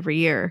Solvang every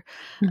year,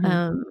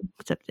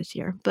 except this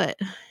year.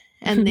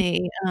 And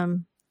they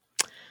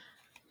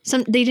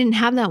they didn't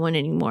have that one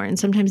anymore. And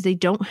sometimes they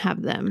don't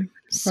have them.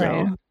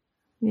 So,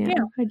 yeah.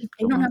 I just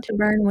you don't have to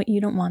burn what you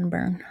don't want to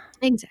burn.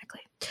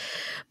 Exactly.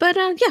 But,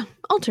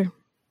 altar.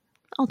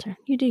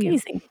 You do you.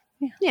 Easy.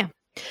 Yeah.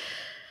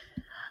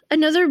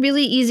 Another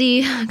really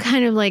easy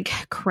kind of like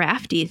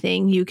crafty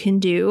thing you can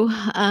do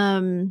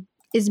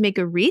is make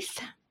a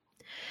wreath.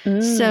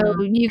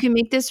 So you can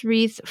make this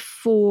wreath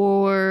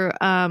for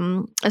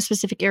a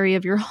specific area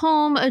of your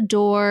home, a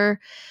door,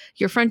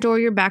 your front door,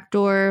 your back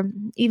door,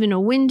 even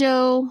a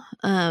window.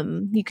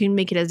 You can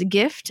make it as a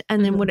gift.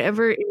 And then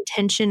whatever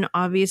intention,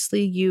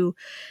 obviously, you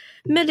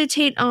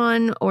meditate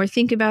on or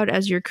think about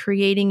as you're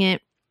creating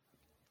it.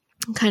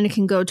 kind of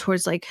can go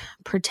towards like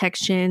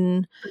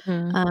protection,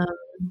 Mhm.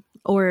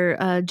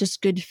 or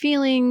just good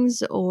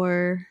feelings,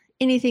 or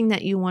anything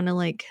that you want to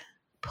like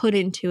put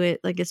into it,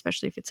 like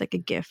especially if it's like a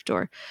gift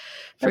or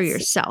for That's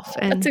yourself.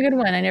 that's And a good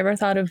one. I never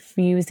thought of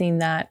using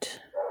that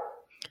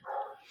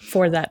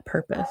for that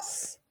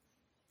purpose.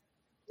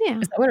 yeah,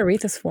 Is that what a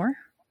wreath is for?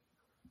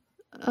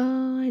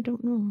 I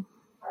don't know.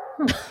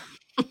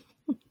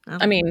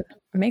 I mean,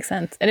 it makes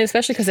sense. And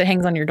especially because it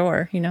hangs on your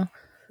door, you know?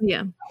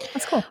 Yeah.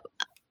 That's cool.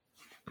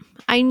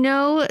 I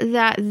know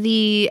that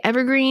the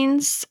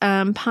evergreens,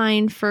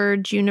 pine, fir,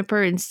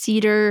 juniper, and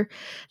cedar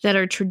that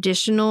are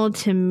traditional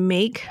to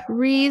make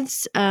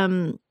wreaths,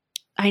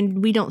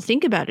 we don't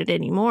think about it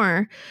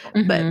anymore,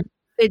 but Mhm.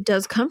 it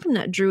does come from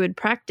that Druid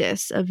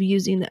practice of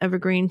using the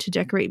evergreen to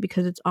decorate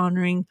because it's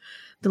honoring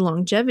the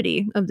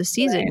longevity of the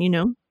season, Right. you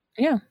know?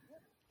 Yeah.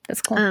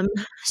 That's cool.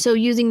 So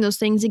using those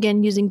things,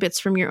 again, using bits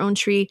from your own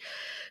tree,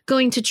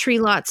 going to tree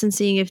lots and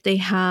seeing if they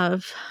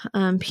have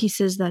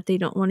pieces that they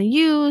don't want to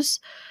use.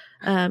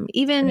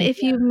 Even Good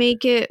if you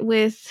make it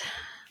with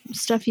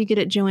stuff you get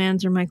at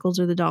Joann's or Michael's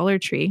or the Dollar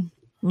Tree,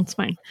 that's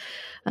fine.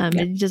 Yeah.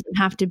 It doesn't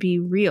have to be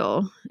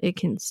real. It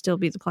can still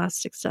be the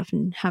plastic stuff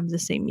and have the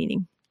same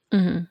meaning.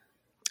 Mhm.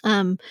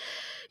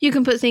 You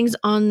can put things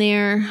on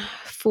there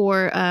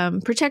for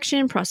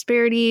protection,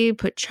 prosperity,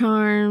 put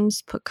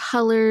charms, put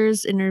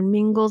colors,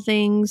 intermingle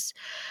things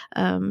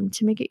to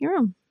make it your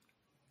own.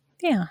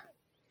 Yeah.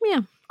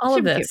 Yeah. All of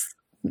Super cute. this.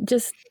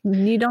 Just,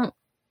 you don't,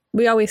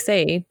 we always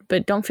say,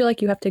 but don't feel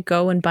like you have to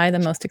go and buy the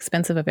most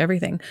expensive of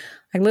everything.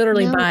 I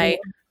literally No. buy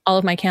all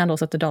of my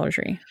candles at the Dollar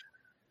Tree,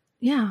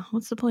 Yeah.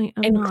 What's the point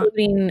of not?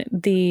 including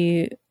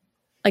the,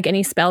 like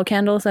any spell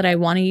candles that I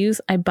want to use.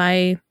 I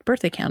buy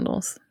birthday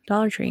candles,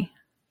 Dollar Tree.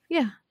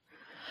 Yeah.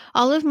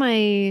 All of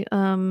my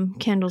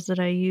candles that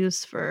I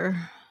use for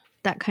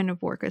that kind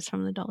of work is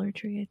from the Dollar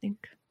Tree, I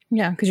think.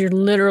 Yeah, because you're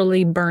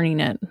literally burning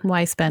it.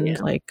 Why spend Yeah.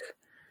 like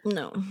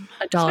No. $1.50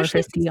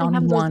 Especially since they have on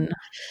those, one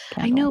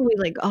I candle? know we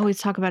like always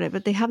talk about it,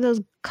 but they have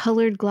those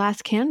colored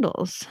glass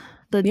candles.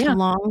 The Yeah.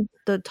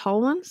 the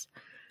tall ones.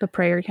 The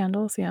prayer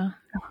candles, yeah.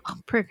 Oh,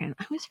 prayer candle.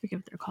 I always forget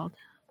what they're called.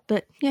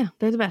 But yeah,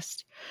 they're the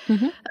best.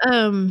 Mhm.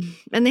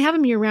 And they have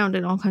them year round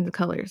in all kinds of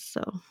colors.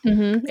 So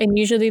And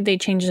usually they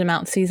change them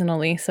out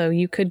seasonally, so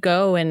you could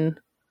go and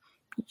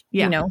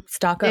yeah,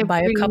 stock they up, have buy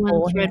a green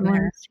couple ones, here red and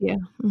there. ones.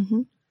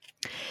 Yeah.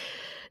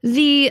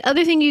 The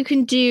other thing you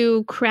can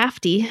do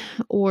crafty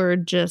or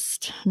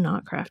just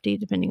not crafty,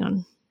 depending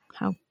on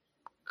how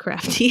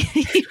crafty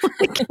you want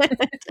to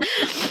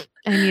get.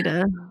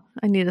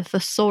 I need a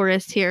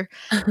thesaurus here.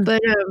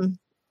 But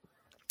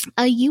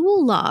a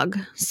Yule log.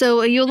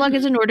 So a Yule log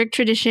is a Nordic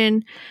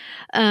tradition,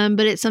 but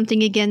it's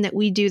something again that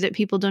we do that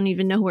people don't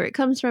even know where it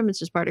comes from. It's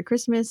just part of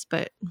Christmas,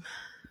 but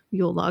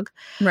Yule log.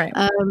 Right.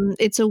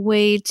 It's a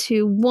way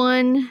to,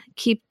 one,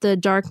 keep the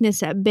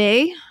darkness at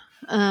bay,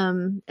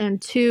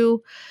 and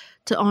two,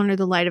 to honor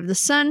the light of the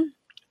sun.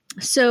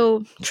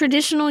 So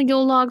traditional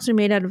Yule logs are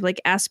made out of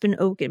like aspen,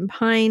 oak, and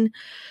pine.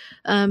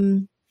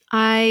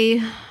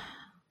 I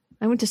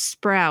went to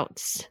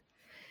Sprouts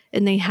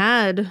and they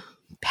had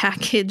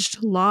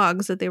packaged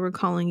logs that they were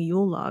calling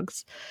Yule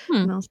logs.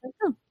 And I was like,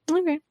 oh,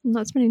 okay. I'm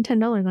not spending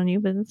 $10 on you,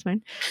 but that's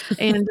fine.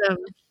 And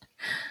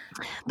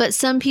but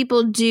some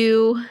people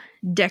do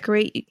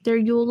decorate their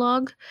Yule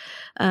log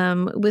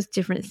with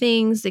different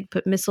things. They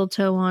put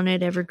mistletoe on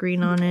it,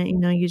 evergreen on it,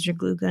 use your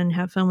glue gun,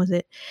 have fun with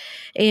it.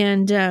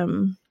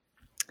 And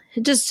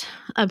just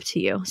up to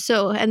you.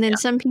 So, and then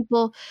some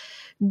people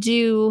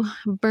do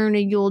burn a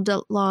Yule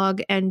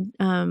log and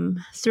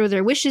throw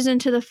their wishes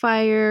into the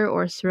fire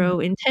or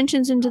throw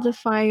intentions into the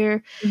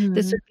fire.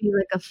 This would be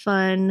like a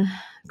fun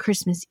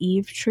Christmas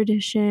Eve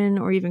tradition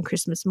or even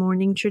Christmas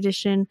morning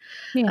tradition.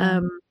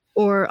 Yeah.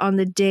 Or on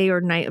the day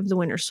or night of the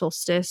winter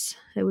solstice.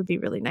 It would be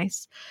really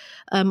nice.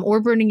 Or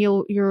burning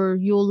your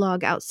Yule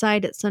log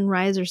outside at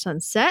sunrise or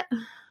sunset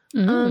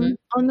on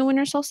the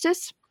winter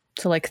solstice.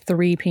 So like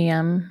 3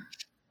 p.m.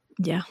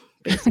 Yeah,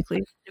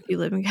 basically, if you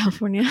live in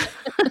California.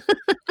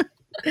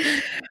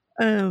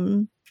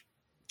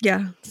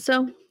 Yeah,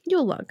 so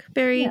Yule log,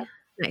 very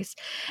nice.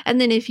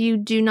 And then if you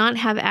do not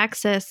have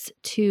access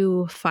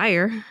to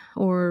fire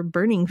or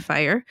burning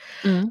fire,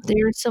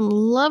 there are some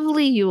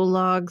lovely Yule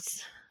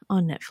logs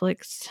on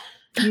Netflix,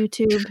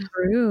 YouTube.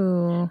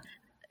 True.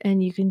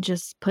 And you can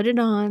just put it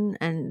on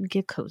and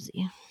get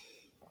cozy.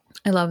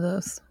 I love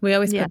those. We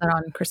always put that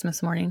on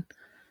Christmas morning.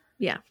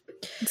 Yeah.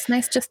 It's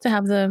nice just to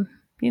have the,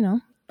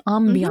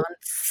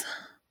 ambiance.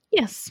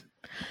 Yes.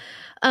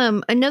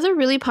 Another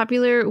really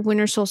popular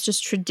winter solstice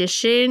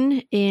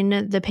tradition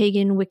in the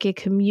pagan Wicca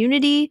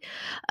community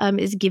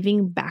is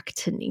giving back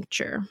to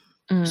nature.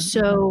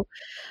 So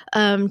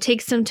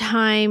take some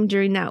time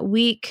during that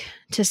week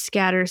to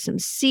scatter some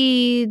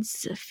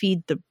seeds,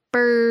 feed the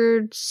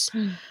birds,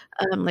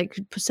 like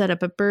set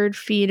up a bird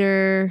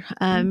feeder,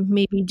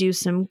 maybe do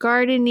some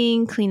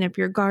gardening, clean up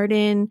your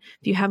garden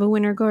if you have a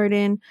winter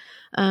garden,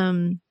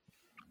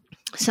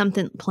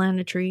 something, plant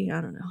a tree, I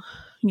don't know.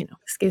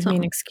 This gives me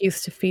an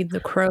excuse to feed the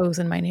crows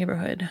in my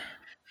neighborhood.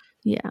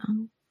 Yeah.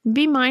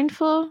 Be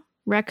mindful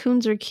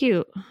raccoons are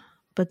cute,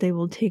 but they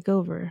will take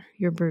over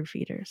your bird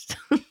feeders.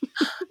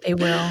 They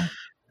will.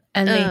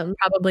 And they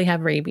probably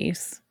have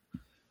rabies.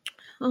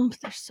 Oh,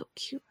 they're so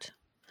cute.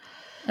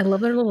 I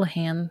love their little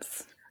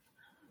hands.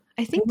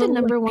 I think the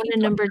number one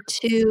and number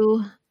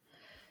two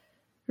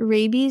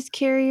rabies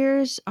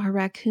carriers are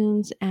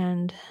raccoons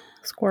and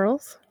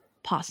squirrels,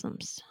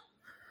 possums.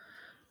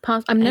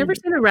 I've never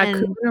seen a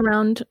raccoon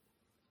around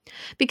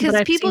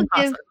because people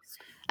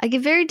I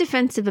get very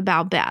defensive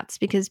about bats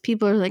because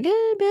people are like,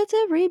 bats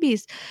have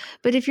rabies.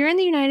 But if you're in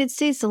the United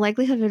States, the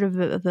likelihood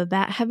of a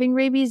bat having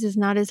rabies is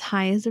not as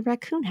high as a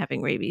raccoon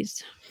having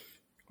rabies.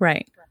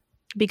 Right.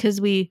 Because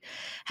we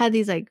had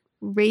these like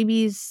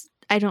rabies,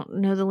 I don't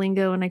know the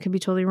lingo and I could be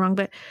totally wrong,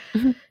 but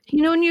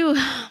you know when you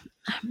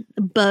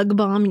bug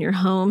bomb in your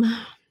home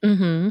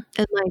and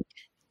like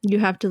you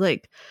have to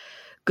like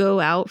go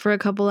out for a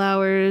couple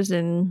hours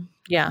and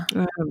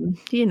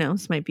you know,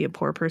 this might be a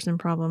poor person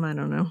problem, I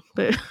don't know,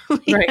 but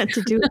we had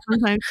to do it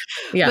sometimes.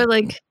 But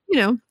like, you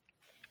know,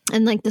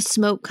 and like the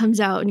smoke comes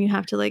out and you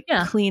have to like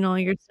clean all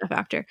your stuff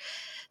after.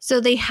 So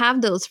they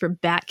have those for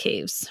bat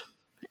caves.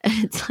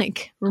 And it's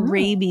like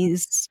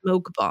rabies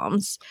smoke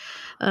bombs.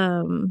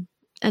 And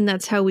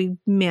that's how we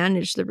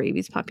manage the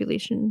rabies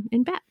population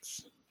in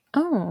bats.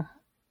 Oh,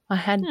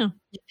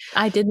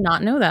 I did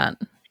not know that.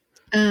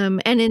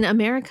 And in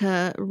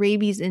America,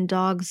 rabies in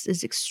dogs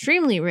is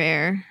extremely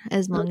rare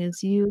as long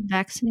as you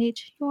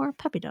vaccinate your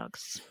puppy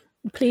dogs.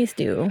 Please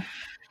do.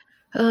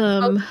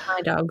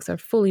 My dogs are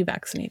fully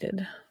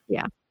vaccinated.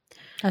 Yeah.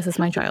 As is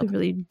my child.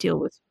 Really deal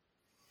with.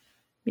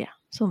 Yeah,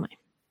 so am I.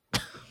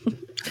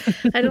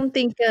 I don't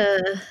think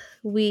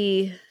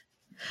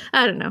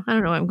I don't know. Why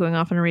I'm going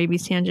off on a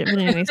rabies tangent,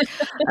 but anyways.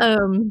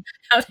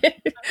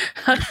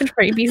 How did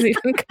rabies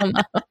even come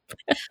up?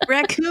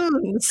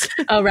 Raccoons.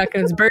 Oh,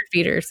 raccoons. Bird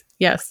feeders.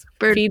 Yes.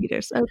 Bird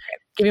feeders. Okay.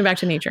 Giving back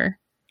to nature.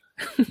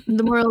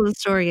 The moral of the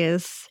story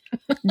is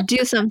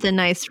do something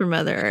nice for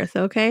Mother Earth,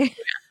 okay?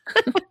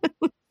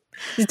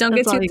 Just don't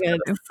get too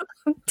close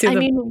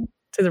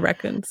to the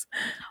raccoons.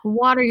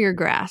 Water your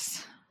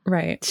grass.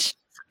 Right.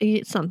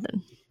 Eat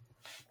something.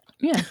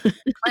 Yeah.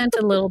 Plant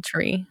a little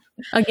tree.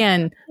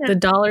 Again, the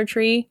Dollar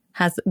Tree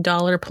has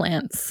dollar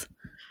plants.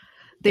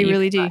 They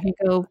really do. You can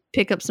go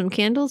pick up some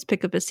candles,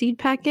 pick up a seed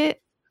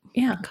packet.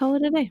 Yeah. Call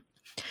it a day.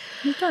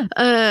 You're done.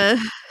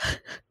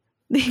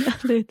 The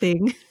other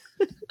thing,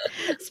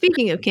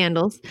 speaking of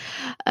candles,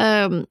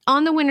 on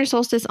the winter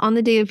solstice, on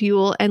the day of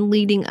Yule and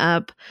leading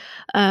up,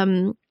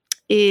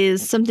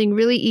 is something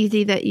really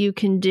easy that you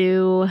can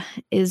do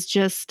is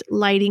just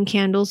lighting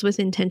candles with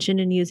intention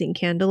and using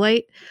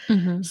candlelight.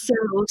 So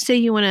say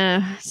you want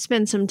to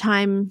spend some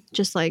time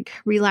just like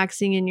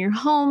relaxing in your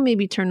home,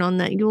 maybe turn on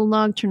that Yule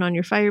log, turn on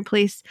your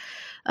fireplace,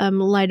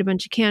 light a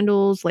bunch of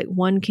candles, like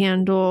one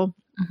candle.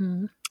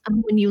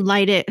 When you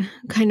light it,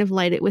 kind of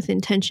light it with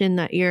intention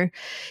that you're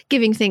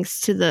giving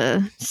thanks to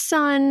the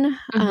sun,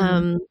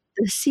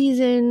 the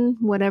season,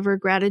 whatever,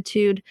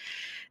 gratitude,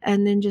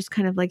 and then just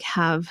kind of like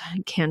have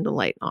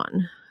candlelight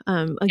on.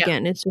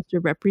 Again, it's just a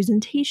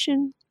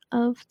representation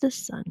of the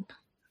sun.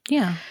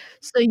 Yeah.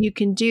 So you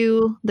can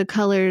do the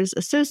colors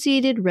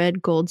associated,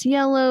 red, golds,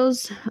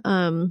 yellows,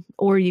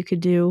 or you could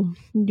do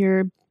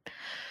your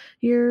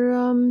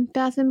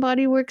Bath and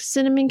Body Works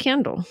cinnamon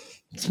candle.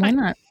 Why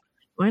not?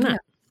 Why not?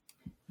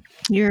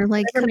 You're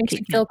like whatever makes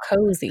you feel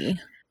cozy.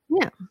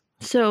 Yeah.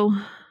 So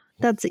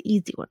that's an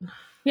easy one.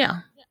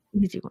 Yeah.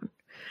 Easy one.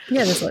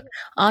 Yeah, that's what.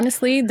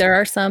 Honestly, there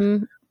are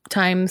some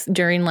times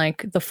during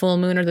like the full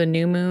moon or the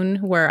new moon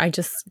where I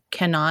just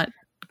cannot,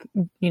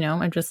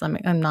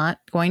 I'm not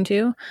going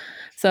to.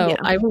 So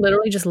I will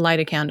literally just light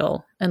a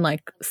candle and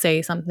like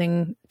say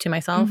something to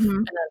myself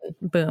and then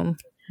boom,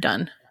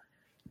 done.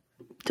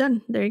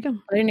 Done. There you go.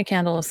 Lighting a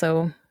candle is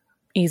so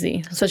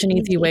easy. Such an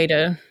easy way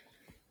to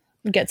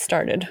get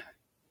started.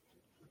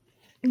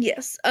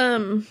 Yes.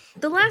 The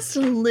last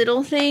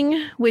little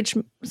thing, which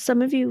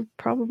some of you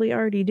probably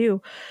already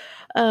do,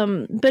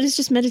 but it's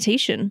just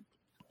meditation.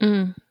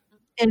 And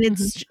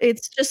it's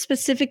just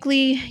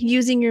specifically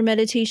using your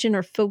meditation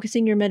or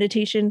focusing your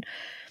meditation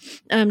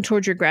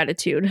towards your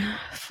gratitude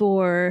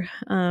for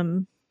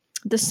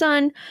the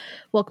sun,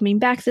 welcoming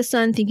back the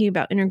sun, thinking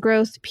about inner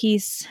growth,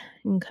 peace,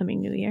 and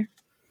coming new year.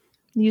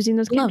 Using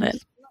those candles. Love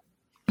it.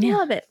 Yeah.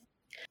 Love it.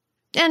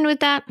 And with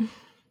that,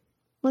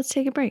 let's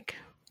take a break.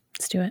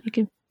 Let's do it. You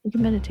can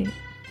meditate.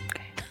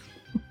 Okay.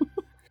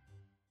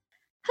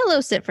 Hello,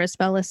 Sit for a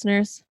Spell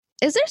listeners.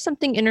 Is there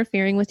something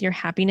interfering with your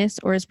happiness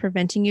or is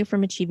preventing you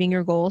from achieving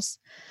your goals?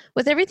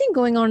 With everything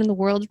going on in the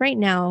world right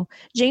now,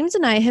 James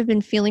and I have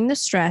been feeling the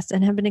stress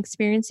and have been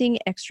experiencing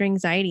extra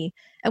anxiety.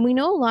 And we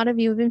know a lot of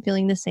you have been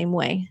feeling the same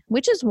way,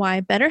 which is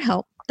why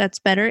BetterHelp, that's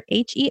better,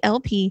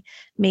 H-E-L-P,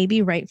 may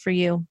be right for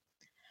you.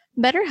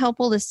 BetterHelp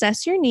will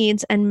assess your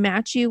needs and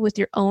match you with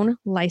your own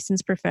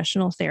licensed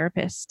professional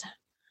therapist.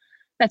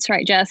 That's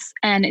right, Jess.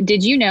 And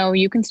did you know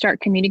you can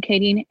start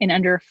communicating in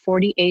under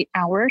 48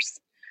 hours?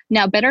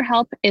 Now,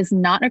 BetterHelp is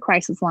not a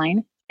crisis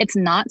line. It's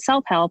not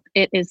self-help.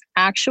 It is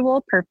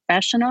actual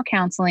professional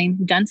counseling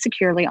done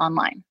securely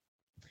online.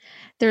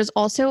 There's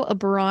also a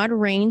broad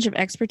range of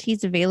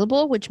expertise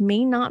available, which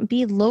may not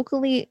be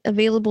locally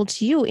available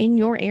to you in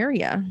your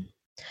area.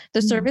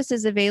 The service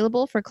is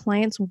available for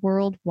clients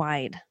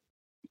worldwide.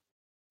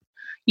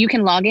 You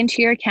can log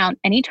into your account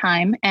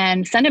anytime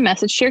and send a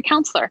message to your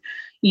counselor.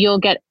 You'll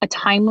get a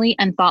timely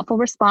and thoughtful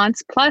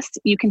response. Plus,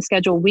 you can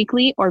schedule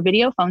weekly or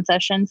video phone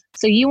sessions,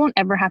 so you won't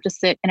ever have to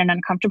sit in an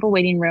uncomfortable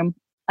waiting room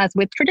as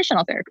with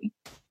traditional therapy.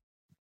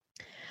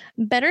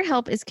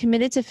 BetterHelp is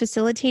committed to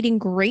facilitating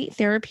great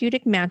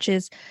therapeutic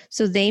matches,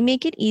 so they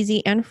make it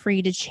easy and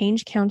free to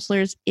change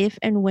counselors if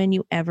and when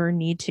you ever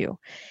need to.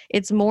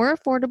 It's more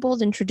affordable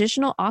than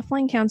traditional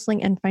offline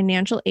counseling, and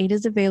financial aid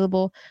is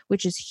available,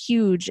 which is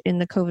huge in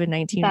the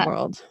COVID-19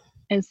 world.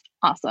 Is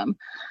awesome.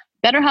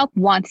 BetterHelp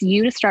wants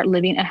you to start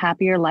living a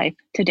happier life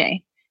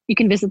today. You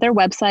can visit their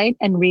website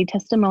and read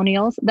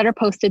testimonials that are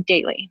posted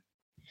daily.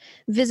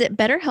 Visit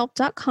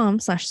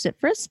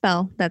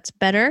betterhelp.com/sitforaspell. That's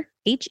better,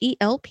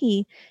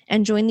 HELP,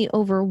 and join the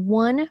over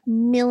 1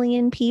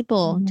 million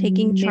people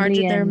taking charge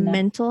of their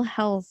mental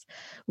health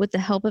with the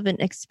help of an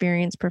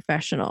experienced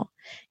professional.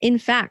 In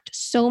fact,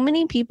 so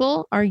many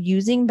people are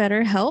using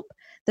BetterHelp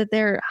that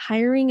they're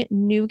hiring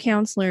new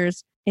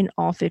counselors in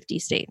all 50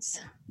 states.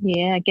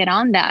 Yeah, get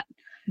on that.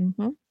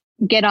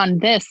 Get on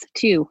this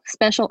too.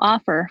 Special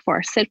offer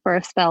for Sit for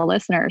a Spell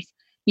listeners.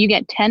 You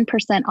get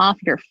 10% off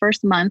your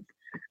first month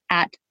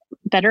at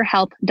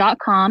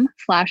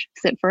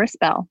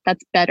betterhelp.com/sitforaspell.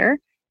 That's better,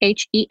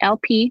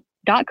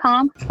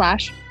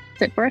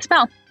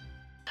 HELP.com/sitforaspell.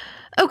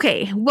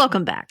 Okay,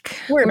 welcome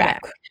back. We're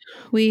back.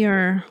 We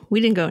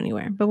didn't go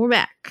anywhere, but we're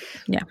back.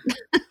 Yeah.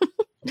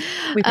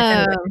 We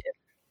pretended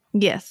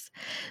Yes.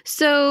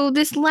 So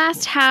this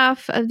last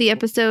half of the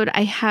episode,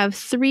 I have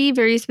 3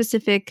 very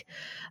specific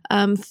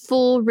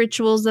full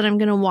rituals that I'm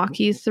going to walk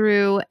you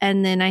through.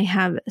 And then I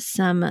have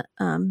some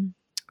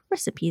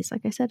recipes,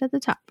 like I said at the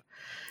top.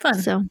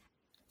 Fun. So,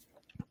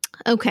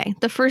 okay.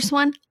 The first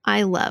one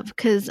I love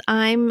because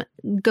I'm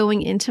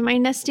going into my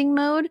nesting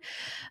mode.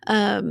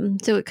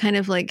 So it kind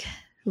of like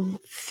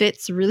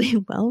fits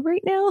really well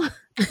right now.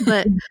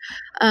 But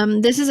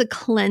this is a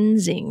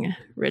cleansing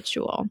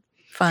ritual.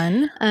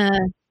 Fun.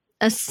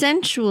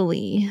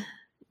 Essentially,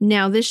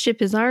 now this ship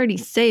has already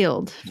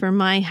sailed for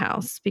my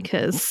house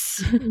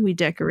because we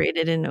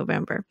decorated in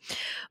November.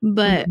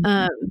 But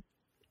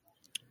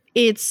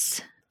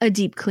it's a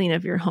deep clean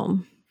of your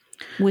home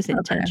with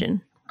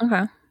intention.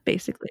 Okay.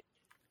 Basically.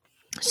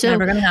 So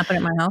never going to happen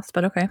at my house,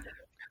 but okay.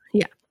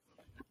 Yeah.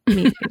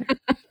 Me neither.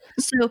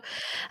 So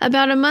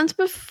about a month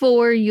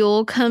before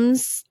Yule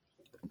comes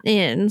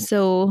in,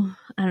 so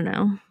I don't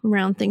know,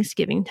 around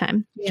Thanksgiving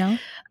time. Yeah.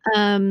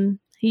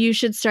 You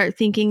should start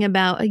thinking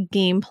about a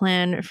game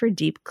plan for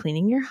deep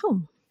cleaning your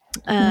home.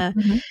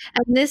 And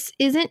this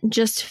isn't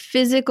just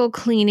physical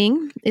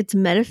cleaning, it's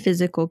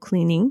metaphysical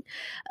cleaning,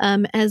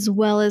 as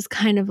well as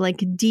kind of like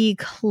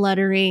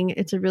decluttering.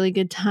 It's a really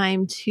good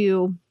time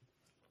to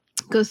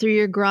go through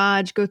your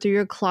garage, go through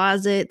your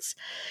closets,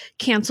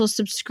 cancel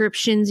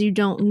subscriptions you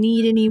don't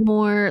need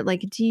anymore.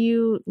 Like, do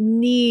you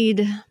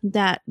need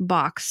that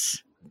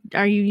box?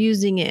 Are you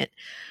using it?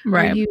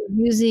 Right. Are you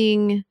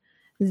using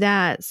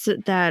that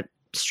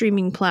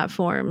streaming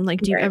platform?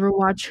 Like, do you ever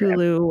watch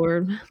Hulu,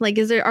 or like,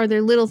 are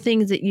there little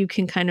things that you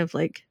can kind of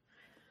like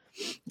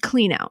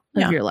clean out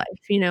of your life,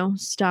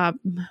 stop,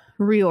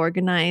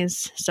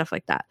 reorganize, stuff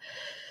like that.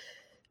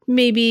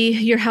 Maybe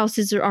your house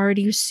is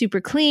already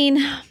super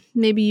clean.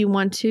 Maybe you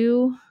want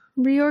to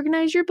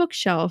reorganize your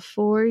bookshelf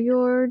or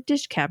your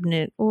dish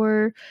cabinet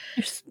or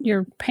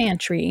your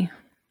pantry,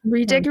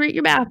 redecorate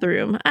your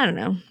bathroom. I don't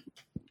know.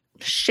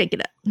 Shake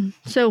it up.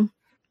 So,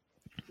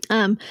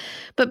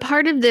 but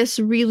part of this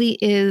really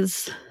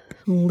is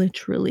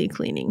literally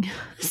cleaning.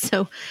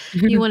 So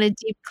you want to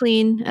deep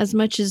clean as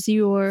much as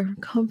you're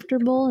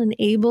comfortable and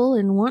able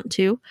and want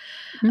to.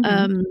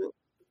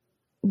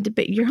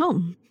 But your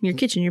home, your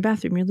kitchen, your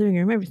bathroom, your living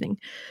room, everything.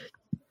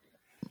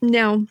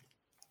 Now,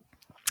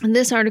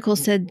 this article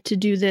said to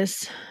do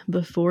this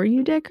before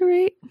you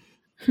decorate.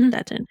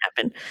 That didn't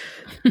happen.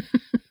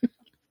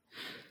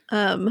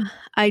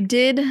 I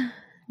did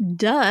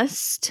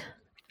dust,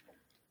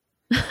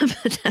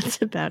 but that's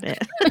about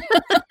it.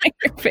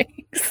 Your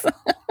face.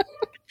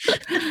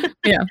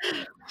 Yeah.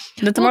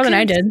 That's more than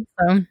I did.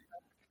 So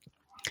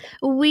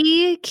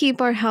we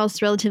keep our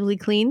house relatively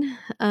clean.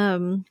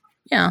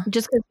 Yeah.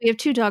 Just because we have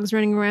 2 dogs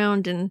running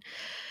around, and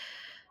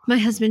my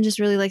husband just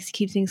really likes to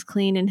keep things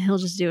clean, and he'll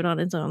just do it on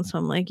his own. So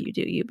I'm like, you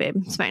do you, babe.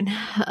 It's fine.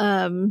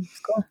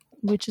 Cool.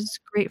 Which is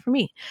great for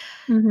me.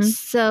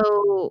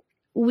 So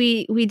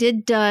we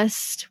did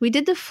dust. We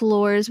did the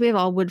floors. We have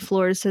all wood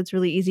floors, so it's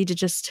really easy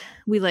to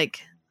we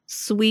like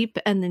sweep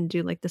and then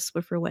do like the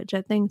Swiffer wet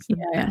jet thing. It's the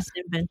best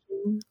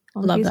invention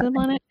on Love the piece that of the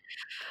planet.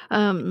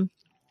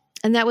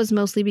 And that was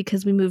mostly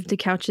because we moved the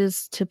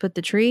couches to put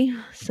the tree.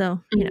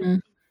 So,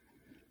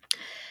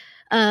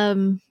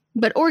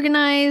 but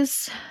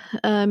organize,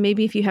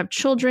 maybe if you have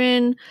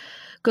children,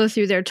 go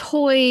through their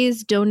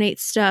toys, donate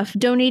stuff.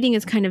 Donating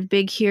is kind of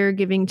big here,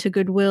 giving to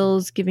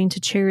Goodwills, giving to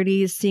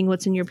charities, seeing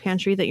what's in your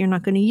pantry that you're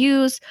not going to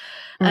use.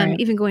 Right.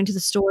 Even going to the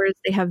stores,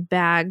 they have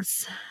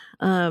bags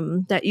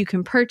that you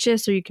can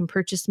purchase, or you can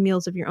purchase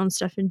meals of your own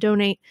stuff and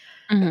donate.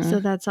 Mhm. So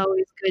that's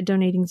always good.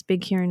 Donating's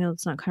big here. I know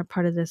it's not kind of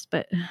part of this,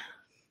 but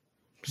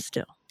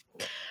still.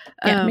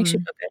 Yeah, it makes you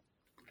feel good.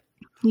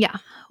 Yeah.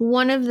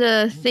 One of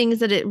the things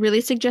that it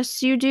really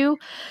suggests you do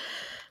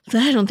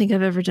that I don't think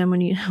I've ever done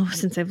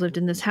since I've lived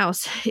in this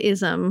house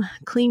is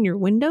clean your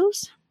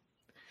windows,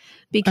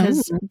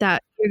 because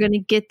that you're going to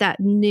get that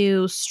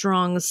new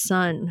strong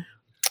sun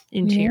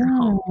into your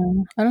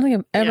home. I don't think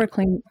I've ever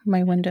cleaned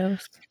my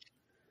windows.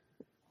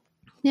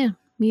 Yeah,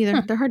 me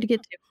either. They're hard to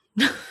get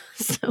to.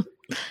 So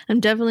I'm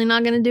definitely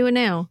not going to do it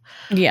now.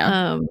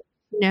 Yeah.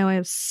 Now I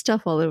have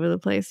stuff all over the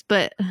place,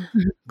 but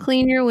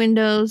clean your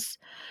windows.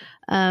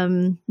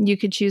 You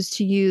could choose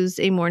to use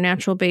a more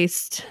natural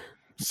based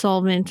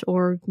solvent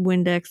or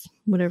Windex,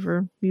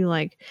 whatever you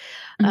like.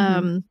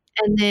 And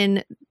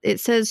then it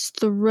says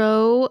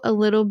throw a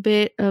little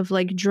bit of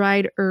like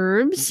dried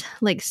herbs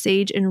like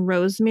sage and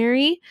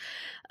rosemary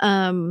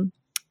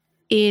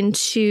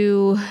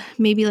into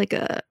maybe like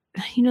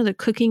the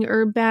cooking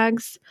herb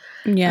bags.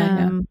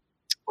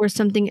 Or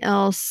something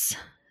else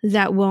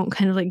that won't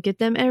kind of like get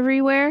them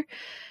everywhere,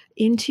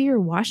 into your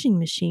washing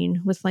machine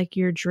with like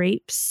your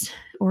drapes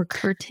or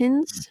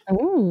curtains.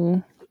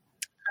 Oh.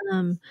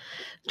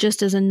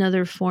 Just as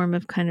another form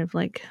of kind of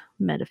like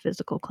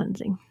metaphysical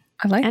cleansing.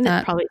 I like and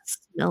that. It probably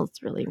smells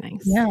really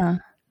nice. Yeah.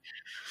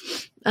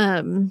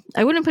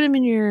 I wouldn't put them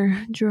in your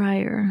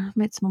dryer. It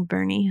might smell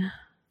burny.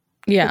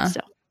 Yeah.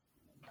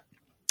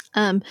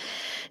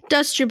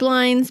 Dust your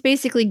blinds.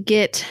 Basically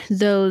get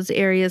those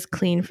areas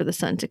clean for the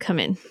sun to come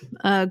in.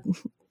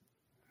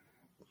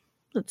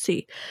 Let's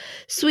see.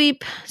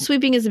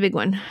 Sweeping is a big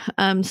one.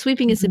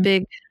 Sweeping is a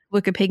big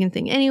Wicca pagan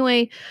thing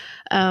anyway.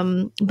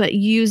 But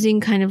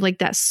using kind of like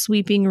that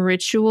sweeping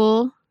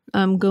ritual,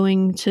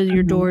 going to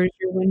your doors,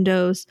 your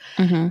windows,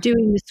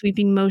 doing the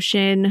sweeping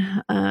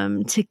motion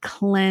to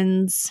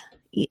cleanse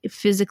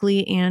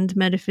physically and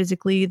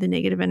metaphysically the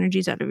negative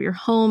energies out of your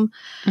home.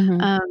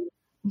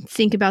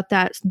 Think about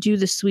that. Do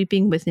the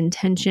sweeping with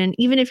intention.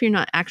 Even if you're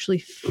not actually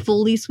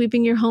fully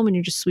sweeping your home and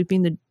you're just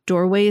sweeping the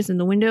doorways and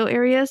the window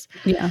areas,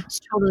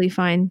 it's totally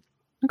fine.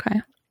 Okay.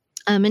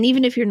 And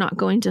even if you're not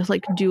going to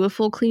like do a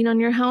full clean on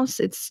your house,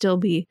 it'd still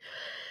be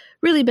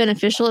really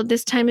beneficial at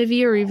this time of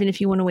year, or even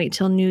if you want to wait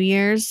till New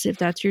Year's, if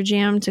that's your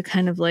jam, to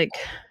kind of like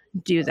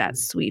do that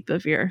sweep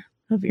of your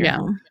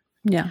home.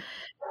 Yeah.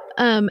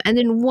 And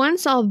then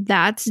once all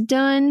that's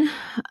done,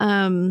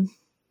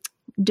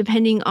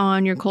 depending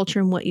on your culture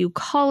and what you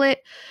call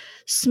it,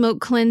 smoke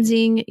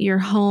cleansing your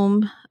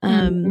home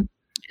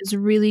is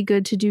really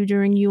good to do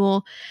during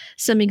Yule.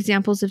 Some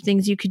examples of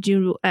things you could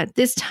do at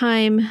this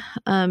time,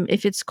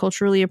 if it's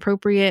culturally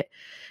appropriate,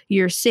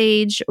 your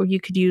sage, or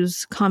you could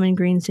use common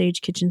green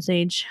sage, kitchen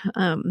sage,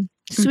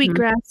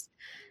 sweetgrass,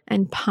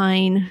 and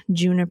pine,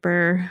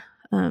 juniper,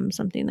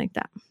 something like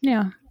that.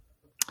 Yeah.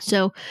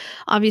 So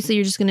obviously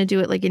you're just going to do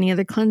it like any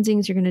other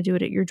cleansings. You're going to do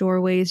it at your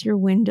doorways, your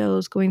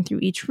windows, going through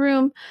each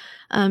room,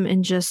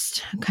 and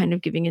just kind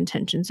of giving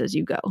intentions as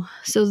you go.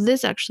 So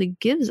this actually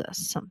gives us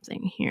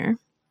something here.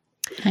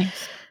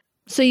 Nice.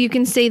 So you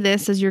can say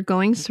this as you're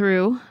going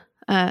through.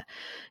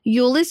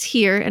 Yule is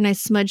here, and I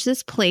smudge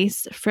this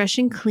place fresh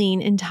and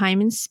clean in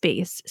time and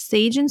space.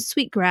 Sage and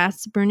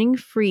sweetgrass burning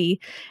free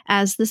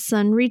as the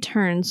sun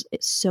returns,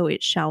 so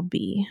it shall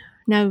be.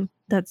 Now,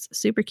 that's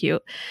super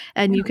cute.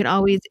 And you can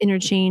always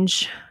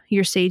interchange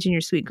your sage and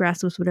your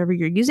sweetgrass with whatever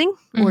you're using.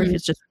 Or if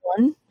it's just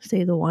one,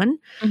 say the one.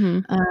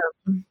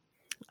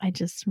 I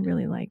just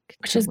really like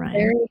Which is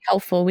very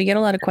helpful. We get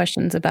a lot of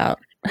questions about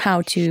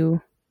how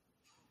to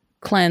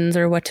cleanse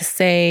or what to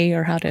say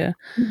or how to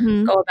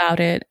go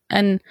about it.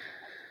 And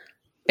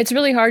it's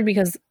really hard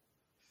because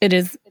it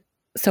is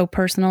so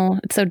personal.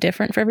 It's so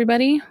different for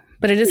everybody.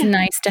 But it is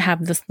nice to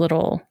have this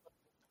little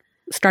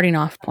starting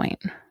off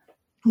point.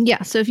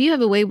 Yeah. So if you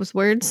have a way with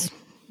words,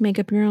 make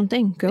up your own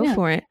thing. Go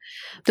for it.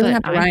 Doesn't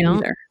have to rhyme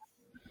either.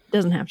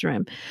 Doesn't have to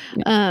rhyme.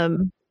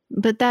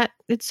 But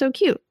it's so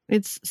cute.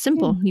 It's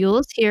simple. Yule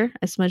is here.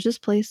 I smudge this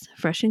place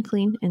fresh and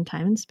clean in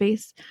time and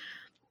space.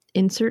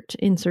 Insert,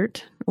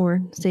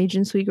 or sage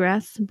and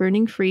sweetgrass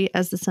burning free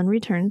as the sun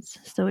returns.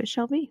 So it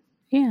shall be.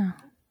 Yeah.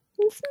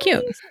 It's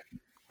cute. Nice.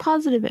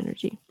 Positive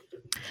energy.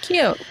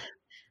 Cute.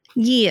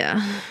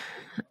 Yeah.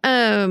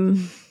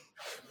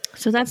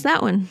 So that's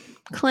that one.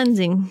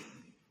 Cleansing.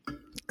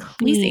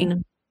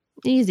 Clean.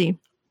 Easy.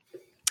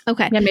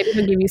 Okay. Yeah, maybe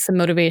it'll give you some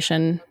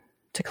motivation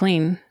to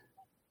clean.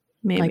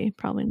 Maybe.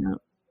 Probably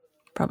not.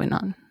 Probably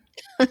not.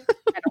 I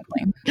don't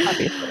blame,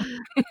 obviously.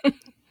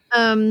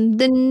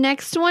 The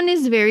next one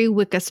is very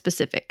Wicca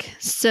specific.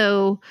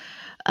 So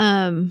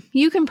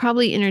you can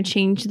probably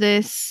interchange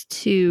this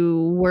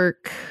to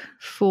work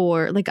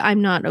for, like,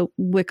 I'm not a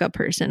Wicca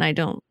person. I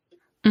don't,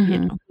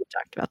 we've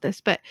talked about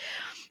this, but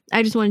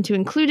I just wanted to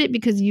include it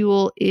because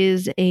Yule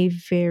is a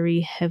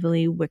very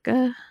heavily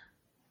Wicca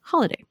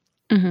holiday.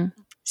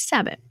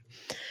 Sabbath.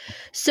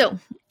 So,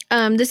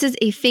 this is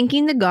a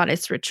thanking the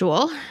goddess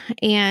ritual,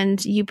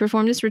 and you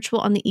perform this ritual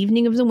on the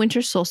evening of the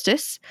winter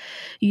solstice.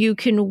 You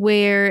can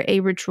wear a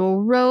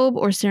ritual robe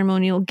or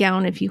ceremonial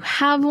gown if you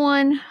have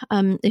one.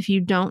 If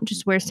you don't,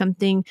 just wear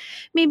something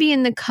maybe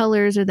in the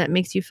colors or that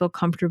makes you feel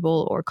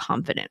comfortable or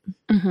confident.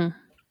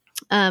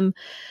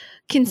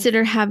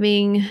 Consider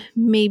having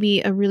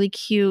maybe a really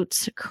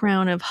cute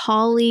crown of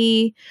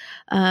holly,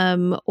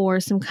 or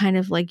some kind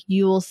of like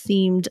Yule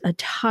themed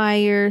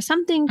attire,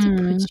 something to put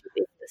you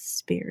in the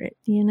spirit,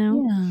 you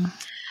know?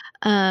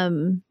 Yeah.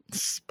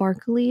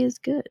 Sparkly is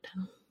good.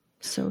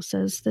 So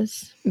says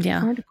this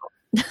article.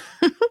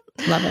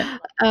 Love it.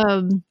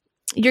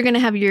 You're going to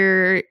have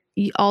your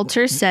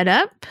altar set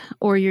up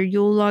or your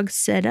Yule log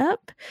set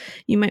up.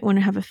 You might want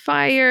to have a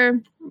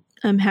fire,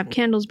 have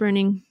candles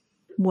burning,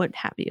 what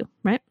have you,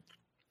 right?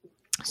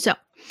 So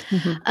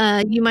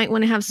you might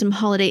want to have some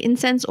holiday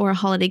incense or a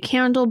holiday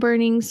candle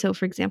burning. So,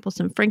 for example,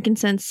 some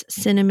frankincense,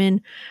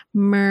 cinnamon,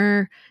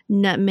 myrrh,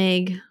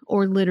 nutmeg,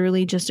 or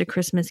literally just a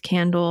Christmas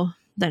candle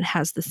that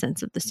has the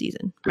sense of the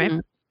season, right?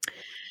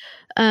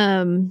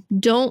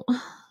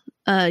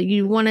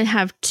 You want to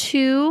have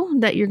 2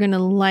 that you're going to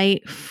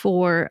light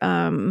for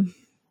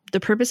the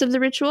purpose of the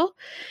ritual.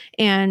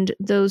 And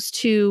those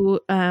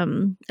 2,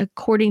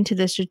 according to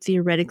this, should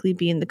theoretically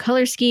be in the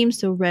color scheme.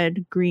 So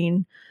red,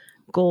 green,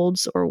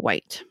 golds, or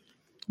white.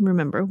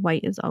 Remember,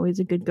 white is always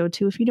a good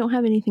go-to if you don't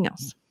have anything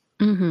else.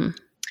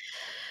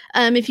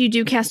 If you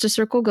do cast a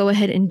circle, go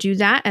ahead and do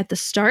that at the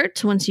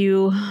start once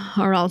you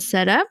are all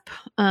set up.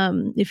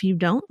 If you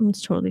don't,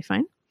 it's totally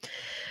fine.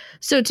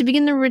 So to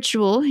begin the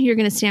ritual, you're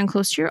going to stand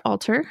close to your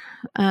altar.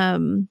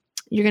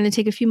 You're going to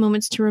take a few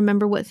moments to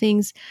remember what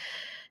things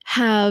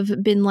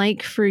have been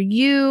like for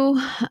you.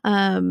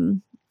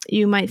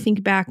 You might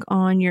think back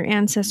on your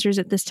ancestors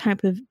at this time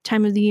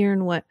of the year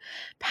and what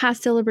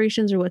past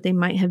celebrations or what they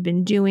might have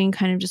been doing,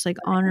 kind of just like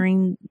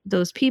honoring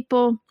those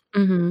people.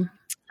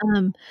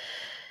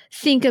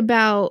 Think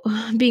about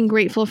being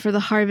grateful for the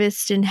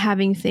harvest and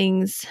having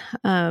things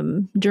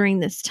during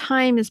this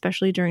time,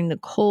 especially during the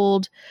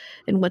cold,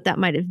 and what that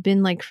might have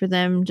been like for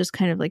them. Just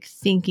kind of like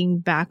thinking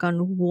back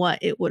on what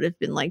it would have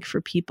been like for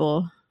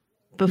people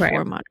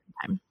before modern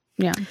time.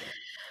 Yeah.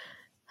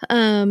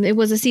 It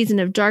was a season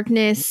of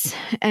darkness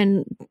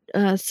and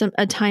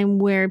a time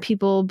where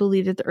people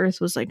believed that the earth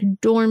was like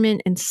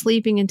dormant and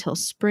sleeping until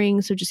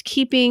spring. So just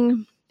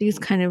keeping these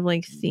kind of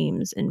like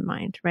themes in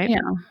mind, right? Yeah.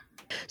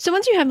 So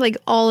once you have like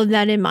all of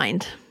that in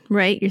mind,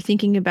 right? You're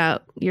thinking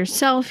about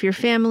yourself, your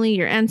family,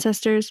 your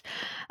ancestors.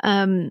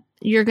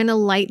 You're going to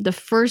light the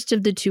first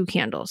of the 2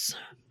 candles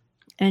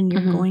and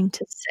you're going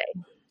to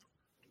say,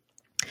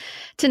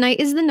 tonight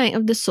is the night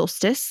of the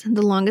solstice,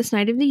 the longest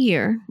night of the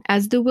year.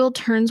 As the wheel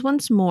turns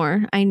once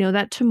more, I know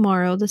that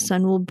tomorrow the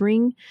sun will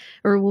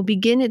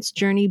begin its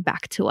journey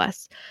back to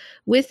us.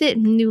 With it,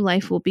 new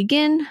life will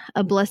begin,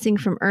 a blessing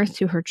from earth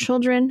to her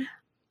children.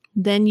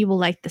 Then you will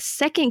light the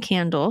second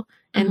candle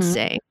and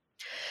say,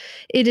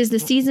 it is the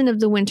season of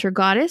the winter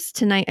goddess.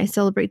 Tonight I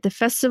celebrate the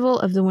festival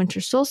of the winter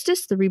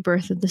solstice, the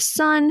rebirth of the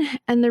sun,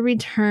 and the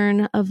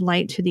return of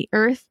light to the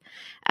earth.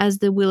 As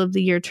the wheel of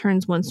the year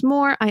turns once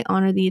more, I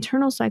honor the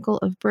eternal cycle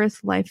of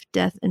birth, life,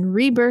 death, and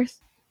rebirth.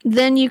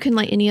 Then you can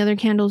light any other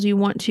candles you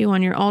want to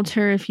on your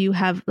altar. If you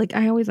have, like,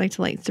 I always like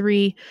to light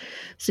 3,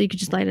 so you could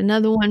just light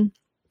another one.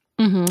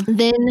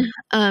 Then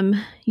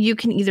you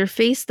can either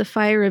face the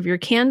fire of your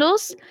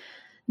candles,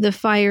 the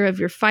fire of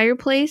your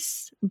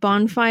fireplace,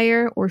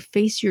 bonfire, or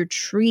face your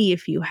tree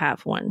if you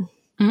have one.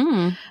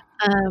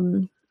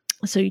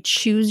 So you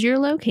choose your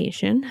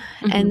location,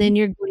 and then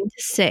you're going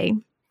to say,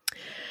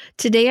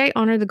 today I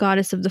honor the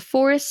goddess of the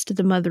forest,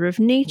 the mother of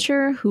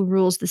nature, who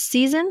rules the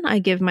season. I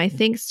give my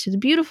thanks to the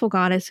beautiful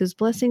goddess whose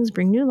blessings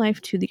bring new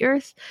life to the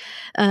earth.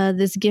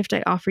 This gift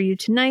I offer you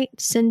tonight,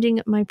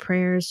 sending my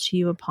prayers to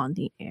you upon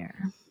the air.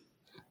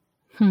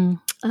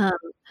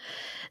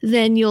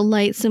 Then you'll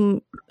light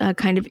some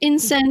kind of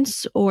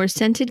incense or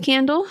scented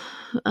candle.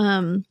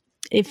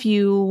 If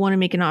you want to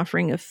make an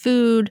offering of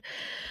food,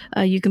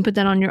 you can put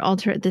that on your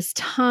altar at this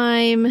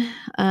time.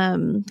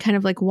 Kind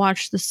of like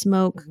watch the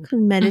smoke,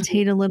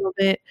 meditate a little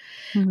bit,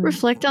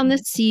 reflect on the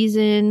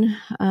season.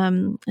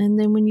 And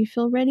then when you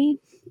feel ready,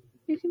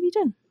 you can be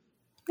done.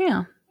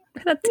 Yeah.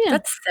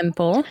 That's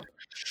simple.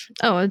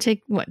 Oh, it'll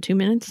take, 2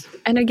 minutes?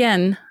 And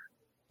again,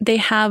 they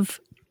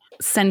have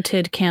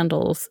scented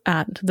candles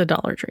at the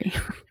Dollar Tree.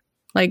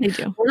 Like,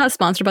 we're not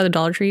sponsored by the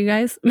Dollar Tree, you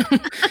guys.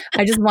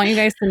 I just want you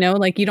guys to know,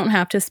 like, you don't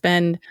have to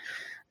spend,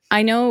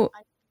 I know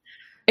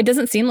it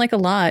doesn't seem like a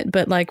lot,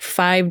 but like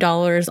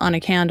 $5 on a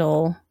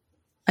candle,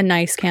 a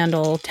nice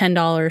candle, $10,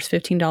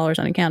 $15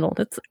 on a candle.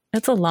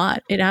 That's a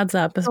lot. It adds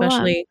up,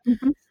 especially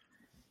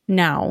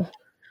now.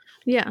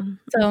 Yeah.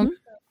 So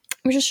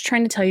we're just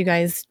trying to tell you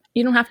guys,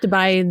 you don't have to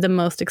buy the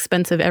most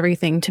expensive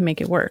everything to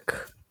make it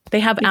work. They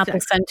have apple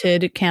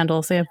scented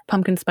candles. They have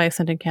pumpkin spice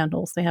scented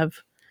candles. They have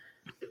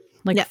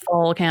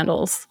fall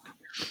candles.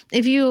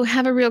 If you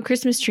have a real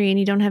Christmas tree and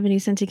you don't have any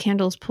scented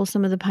candles, pull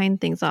some of the pine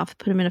things off,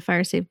 put them in a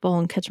fire safe bowl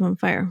and catch them on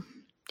fire.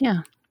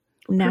 Yeah.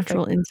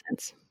 Natural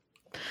incense.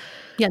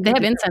 Yeah, they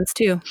have incense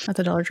too at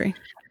the Dollar Tree.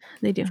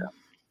 They do.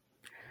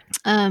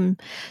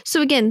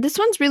 So again, this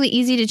one's really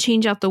easy to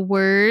change out the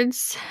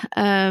words.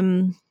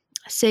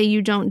 Say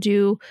you don't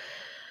do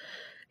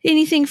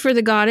anything for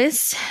the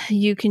goddess,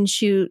 you could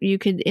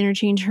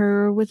interchange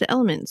her with the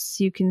elements.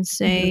 You can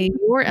say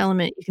your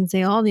element, you can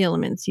say all the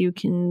elements, you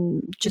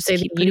can just say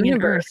keep the putting in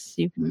universe. earth.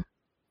 You can,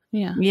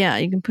 Yeah.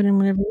 you can put in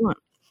whatever you want.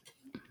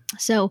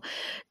 So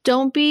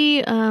don't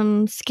be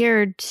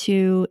scared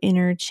to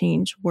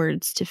interchange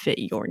words to fit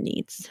your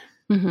needs.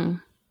 Mm-hmm.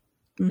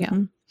 Yeah.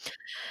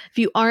 If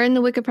you are in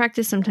the Wicca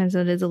practice, sometimes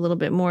that is a little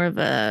bit more of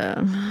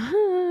a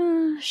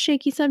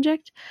shaky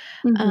subject.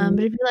 Mm-hmm.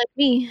 But if you're like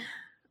me,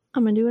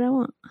 I'm going to do what I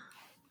want.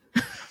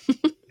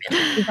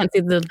 You can't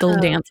see the little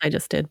dance I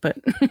just did, but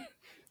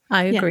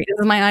I agree. This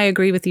is my I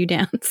agree with you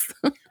dance.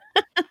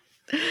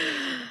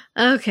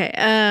 Okay.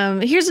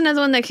 Here's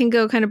another one that can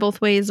go kind of both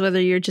ways, whether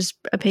you're just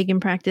a pagan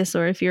practice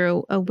or if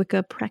you're a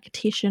Wicca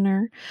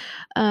practitioner.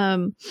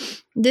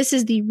 This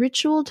is the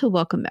ritual to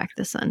welcome back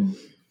the sun.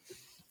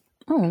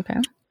 Oh, okay.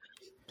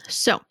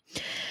 So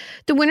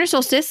the winter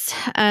solstice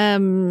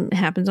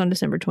happens on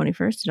December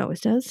 21st. It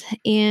always does.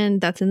 And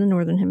that's in the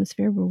Northern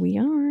Hemisphere where we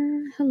are.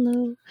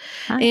 Hello.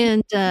 Hi.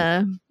 And,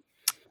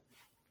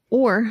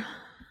 or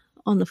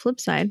on the flip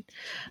side,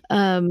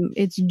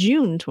 it's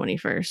June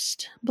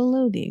 21st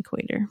below the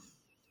equator.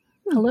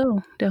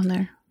 Hello down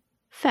there.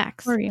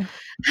 Facts. How are you?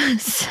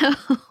 So,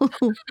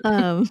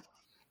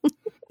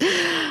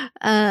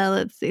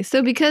 let's see.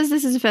 So because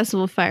this is a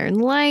festival of fire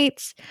and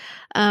lights,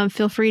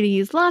 feel free to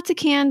use lots of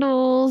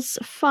candles,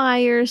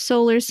 fire,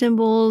 solar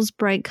symbols,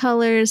 bright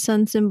colors,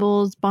 sun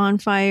symbols,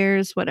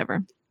 bonfires,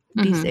 whatever.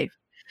 Be safe.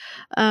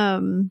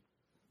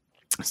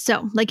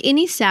 So like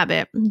any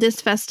Sabbath,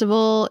 this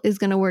festival is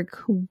going to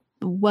work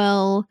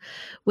well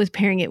with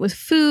pairing it with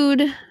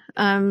food,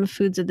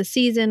 foods of the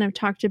season. I've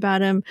talked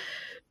about them.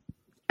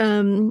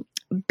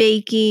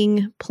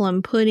 Baking,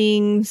 plum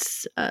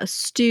puddings,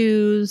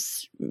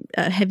 stews,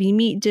 heavy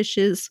meat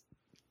dishes,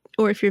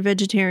 or if you're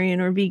vegetarian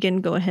or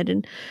vegan, go ahead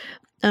and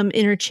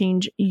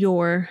interchange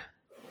your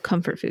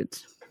comfort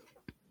foods.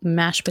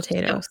 Mashed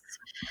potatoes.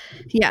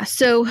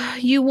 So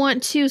you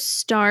want to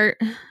start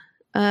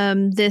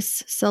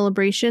this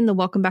celebration, the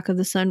welcome back of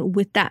the sun,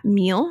 with that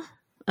meal.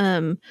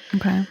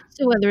 Okay.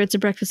 So whether it's a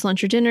breakfast,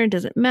 lunch, or dinner,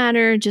 doesn't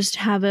matter. Just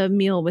have a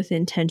meal with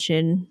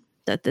intention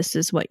that this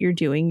is what you're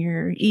doing.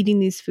 You're eating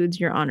these foods,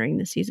 you're honoring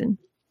the season.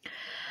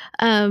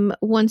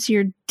 Once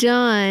you're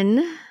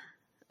done,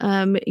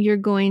 you're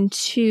going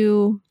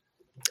to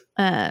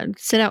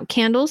set out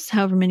candles,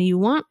 however many you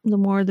want. The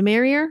more the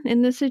merrier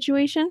in this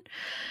situation.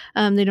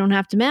 They don't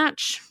have to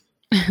match.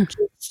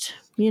 Just,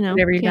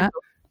 whatever you got.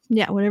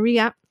 Yeah, whatever you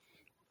got.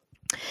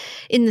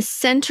 In the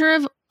center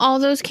of all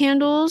those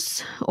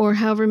candles, or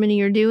however many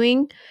you're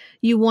doing,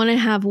 you want to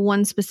have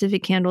one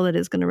specific candle that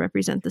is going to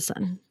represent the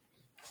sun.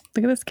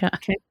 Look at this cat.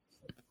 Okay.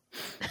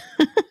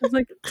 It's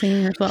like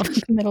cleaning herself in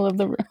the middle of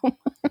the room.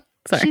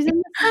 Sorry. She's in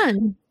the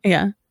sun.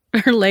 Yeah.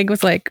 Her leg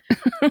was like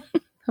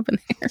up in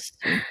the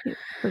air.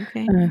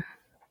 Okay.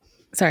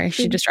 Sorry,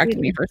 she distracted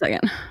me for a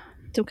second.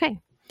 It's okay.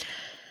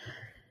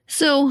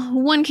 So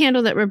one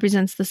candle that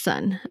represents the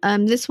sun.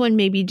 This one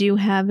maybe do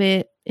have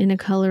it in a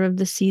color of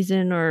the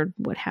season or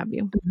what have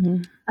you.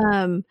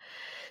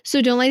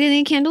 So don't light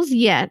any candles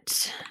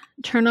yet.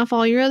 Turn off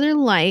all your other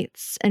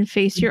lights and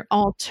face your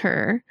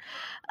altar.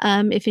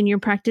 If in your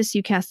practice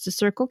you cast a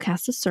circle,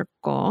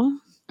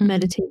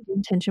 meditate,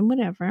 intention,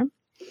 whatever.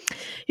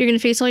 You're going to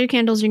face all your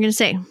candles. You're going to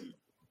say,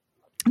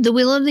 the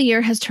wheel of the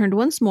year has turned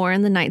once more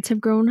and the nights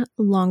have grown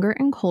longer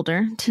and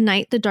colder.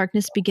 Tonight, the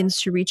darkness begins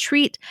to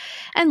retreat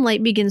and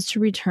light begins to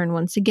return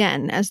once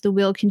again. As the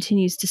wheel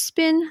continues to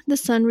spin, the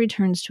sun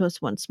returns to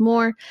us once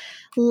more.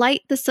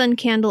 Light the sun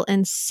candle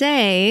and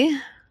say,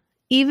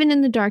 even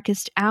in the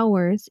darkest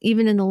hours,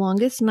 even in the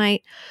longest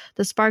night,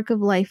 the spark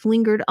of life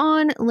lingered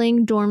on,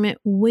 laying dormant,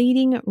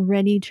 waiting,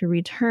 ready to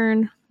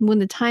return. When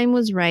the time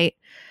was right,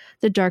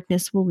 the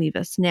darkness will leave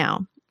us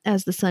now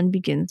as the sun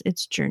begins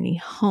its journey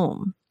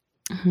home.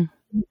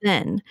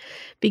 Then,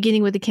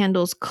 beginning with the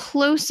candles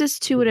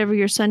closest to whatever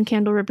your sun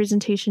candle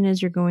representation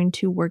is, you're going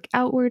to work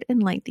outward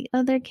and light the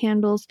other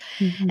candles.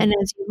 And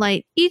as you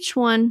light each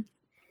one,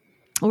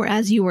 or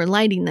as you are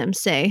lighting them,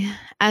 say,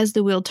 as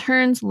the wheel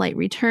turns, light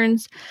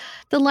returns.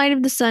 The light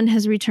of the sun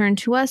has returned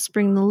to us.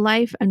 Bring the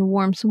life and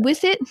warmth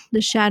with it.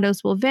 The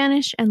shadows will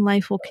vanish and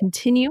life will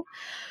continue.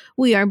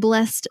 We are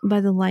blessed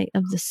by the light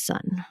of the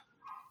sun.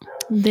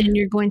 Then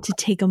you're going to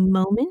take a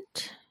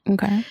moment.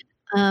 Okay.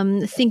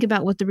 Think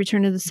about what the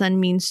return of the sun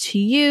means to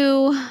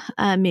you,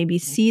 maybe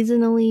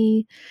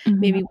seasonally,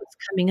 maybe what's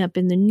coming up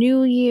in the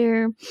new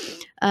year.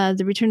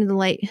 The return of the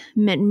light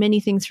meant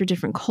many things for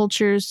different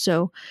cultures.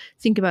 So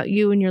think about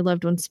you and your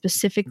loved ones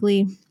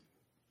specifically.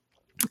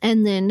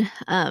 And then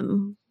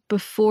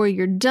before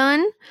you're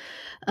done,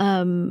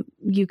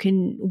 you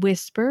can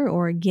whisper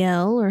or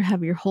yell or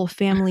have your whole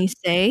family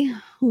say,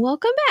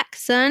 "Welcome back,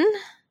 son."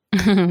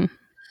 I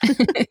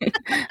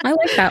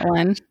like that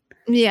one.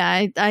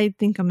 Yeah, I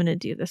think I'm going to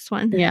do this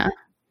one. Yeah.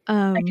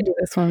 I could do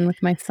this one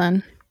with my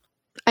son.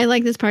 I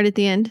like this part at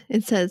the end.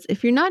 It says,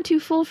 if you're not too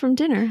full from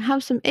dinner,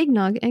 have some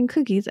eggnog and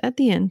cookies at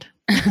the end.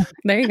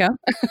 There you go.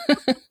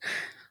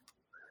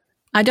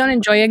 I don't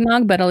enjoy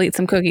eggnog, but I'll eat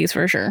some cookies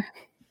for sure.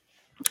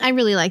 I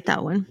really like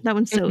that one. That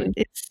one's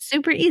it's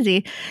super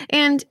easy.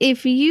 And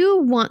if you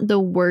want the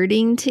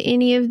wording to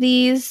any of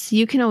these,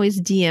 you can always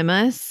DM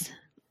us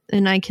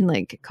and I can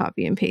like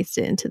copy and paste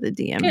it into the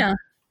DM. Yeah.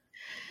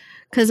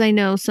 Because I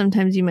know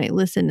sometimes you might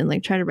listen and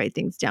like try to write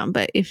things down.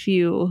 But if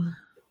you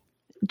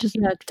just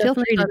feel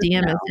free to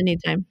DM us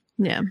anytime.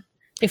 Yeah.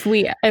 If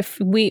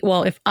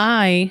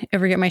I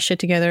ever get my shit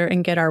together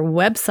and get our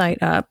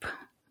website up,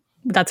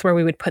 that's where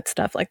we would put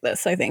stuff like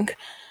this, I think.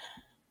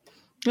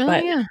 Oh,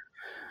 but yeah.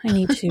 I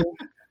need to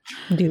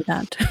do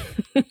that.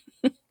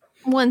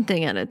 One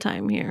thing at a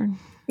time here.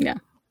 Yeah.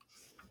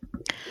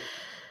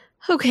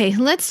 Okay,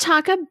 let's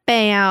talk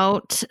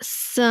about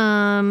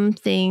some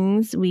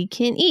things we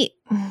can eat.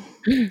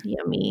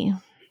 Yummy.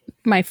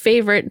 My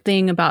favorite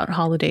thing about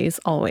holidays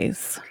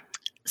always.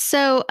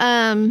 So,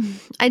 I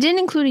didn't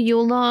include a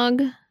Yule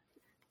log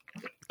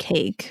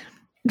cake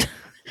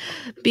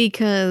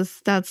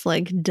because that's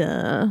like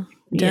duh.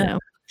 You know,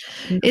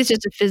 it's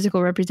just a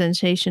physical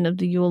representation of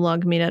the Yule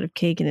log made out of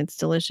cake, and it's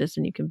delicious,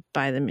 and you can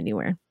buy them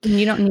anywhere.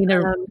 You don't need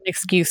an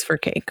excuse for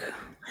cake.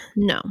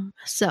 No.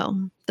 So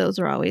those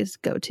are always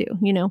go-to,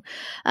 you know.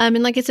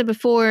 And like I said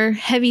before,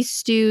 heavy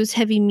stews,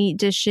 heavy meat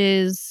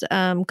dishes,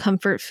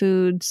 comfort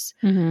foods,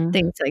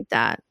 things like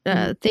that.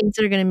 Things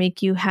that are going to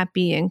make you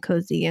happy and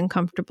cozy and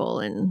comfortable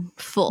and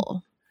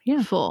full.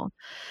 Yeah. Full.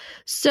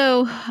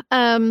 So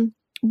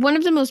one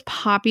of the most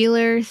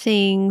popular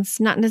things,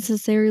 not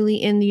necessarily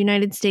in the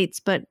United States,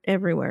 but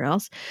everywhere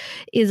else,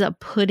 is a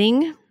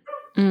pudding.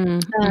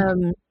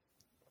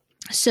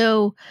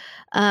 So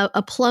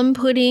a plum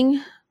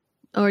pudding,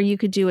 or you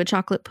could do a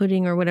chocolate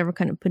pudding or whatever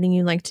kind of pudding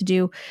you like to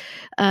do.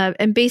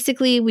 And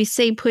basically, we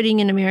say pudding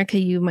in America,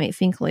 you might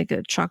think like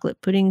a chocolate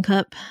pudding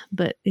cup,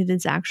 but it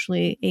is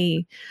actually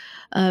a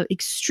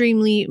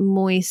extremely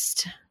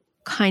moist,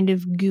 kind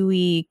of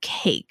gooey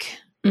cake,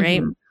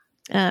 right?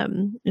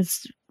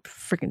 It's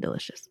freaking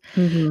delicious.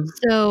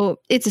 So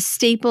it's a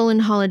staple in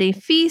holiday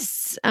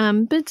feasts,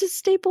 but it's a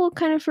staple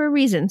kind of for a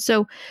reason.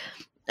 So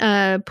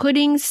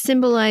puddings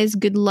symbolize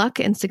good luck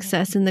and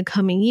success in the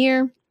coming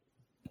year.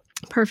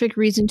 Perfect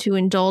reason to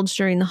indulge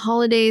during the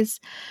holidays.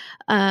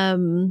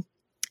 And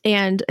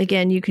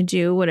again, you can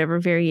do whatever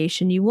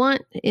variation you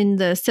want. In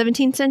the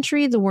 17th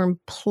century, the word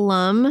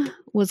plum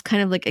was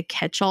kind of like a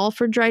catch-all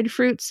for dried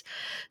fruits.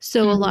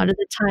 So a lot of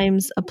the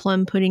times a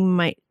plum pudding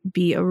might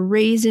be a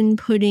raisin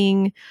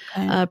pudding,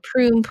 a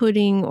prune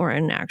pudding, or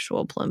an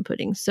actual plum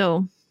pudding.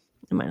 So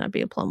it might not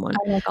be a plum one,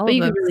 but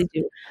you could really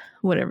do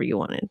whatever you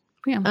wanted.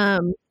 Yeah.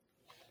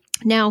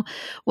 Now,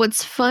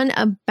 what's fun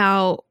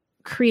about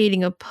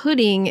creating a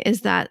pudding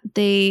is that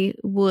they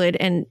would,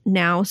 and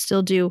now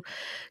still do,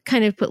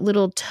 kind of put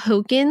little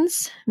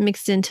tokens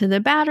mixed into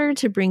the batter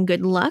to bring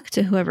good luck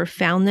to whoever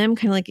found them,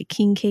 kind of like a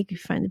king cake if you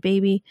find the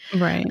baby.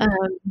 Right.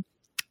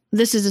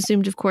 This is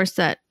assumed, of course,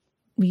 that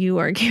you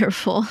are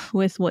careful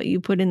with what you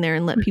put in there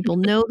and let people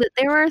know that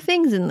there are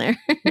things in there.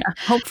 Yeah,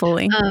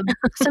 hopefully.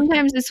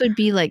 Sometimes this would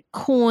be like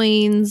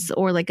coins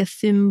or like a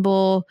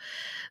thimble,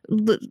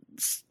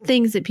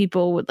 things that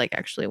people would like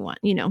actually want,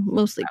 you know,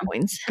 mostly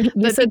coins.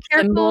 But be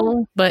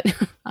careful. But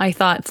I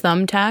thought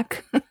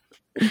thumbtack.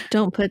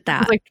 Don't put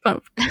that. Like,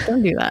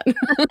 don't do that.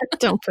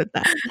 Don't put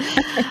that.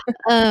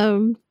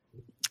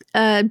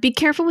 Be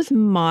careful with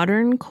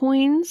modern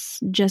coins,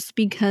 just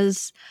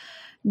because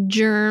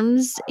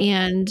germs,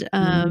 and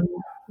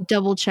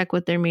double check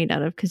what they're made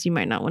out of, because you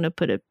might not want to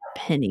put a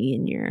penny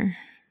in your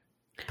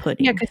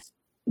pudding. Yeah, because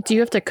do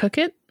you have to cook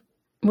it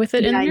with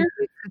it in there?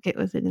 You cook it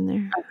with it in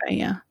there. Okay,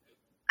 yeah.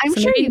 I'm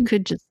sure you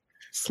could just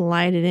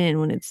slide it in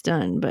when it's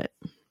done, but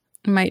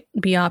it might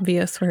be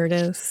obvious where it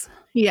is.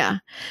 Yeah.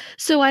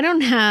 So I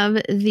don't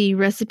have the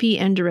recipe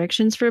and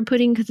directions for a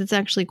pudding because it's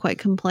actually quite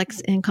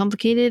complex and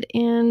complicated,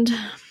 and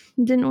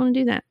didn't want to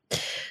do that.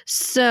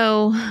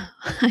 So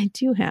I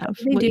do have.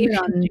 They do it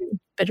on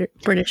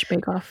British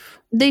Bake Off.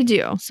 They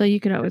do. So you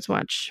could always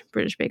watch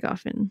British Bake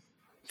Off and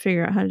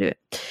figure out how to do it.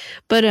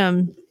 But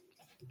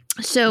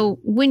so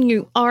when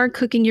you are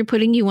cooking your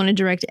pudding, you want to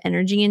direct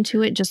energy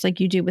into it, just like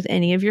you do with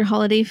any of your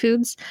holiday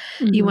foods.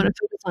 You want to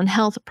focus on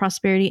health,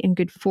 prosperity, and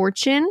good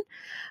fortune.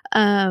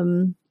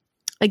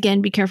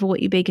 Again, be careful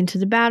what you bake into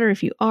the batter.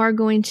 If you are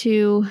going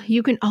to,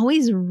 you can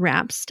always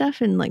wrap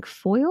stuff in like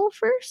foil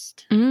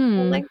first,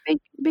 and like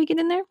bake it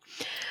in there.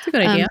 That's a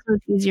good idea. So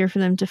it's easier for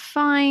them to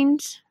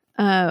find.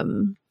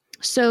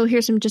 So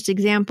here's some just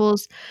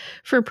examples.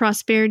 For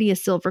prosperity, a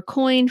silver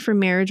coin. For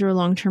marriage or a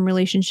long-term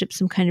relationship,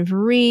 some kind of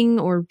ring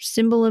or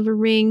symbol of a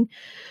ring.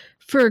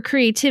 For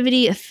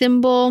creativity, a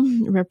thimble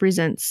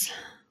represents,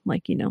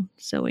 like, you know,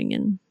 sewing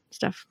and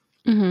stuff.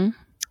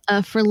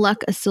 For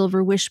luck, a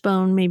silver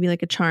wishbone, maybe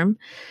like a charm.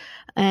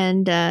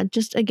 And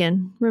just,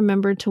 again,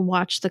 remember to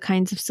watch the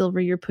kinds of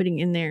silver you're putting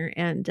in there,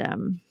 and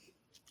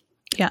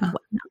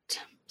whatnot.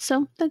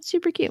 So that's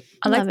super cute.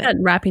 I like that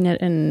wrapping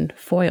it in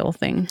foil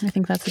thing. I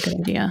think that's a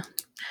good idea.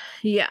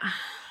 Yeah.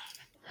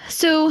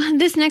 So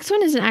this next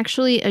one is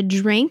actually a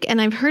drink,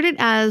 and I've heard it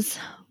as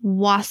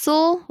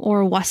wassail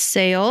or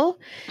wassail.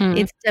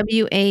 It's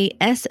WASSAIL.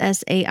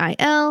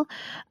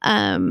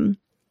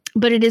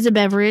 But it is a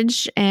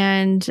beverage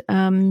and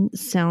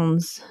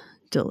sounds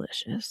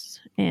delicious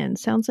and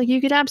sounds like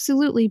you could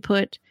absolutely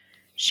put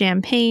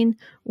champagne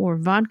or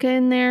vodka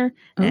in there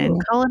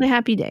and call it a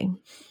happy day.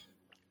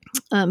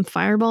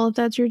 Fireball, if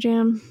that's your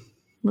jam.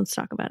 Let's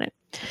talk about it.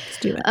 Let's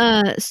do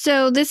it.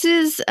 So this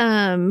is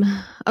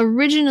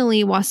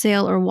originally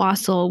wassail or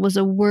wassail was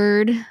a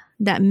word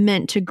that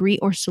meant to greet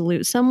or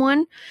salute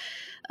someone.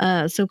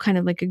 So kind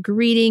of like a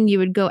greeting. You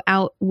would go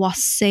out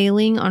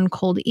wassailing on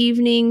cold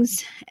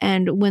evenings,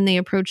 and when they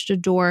approached a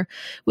door,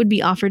 would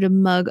be offered a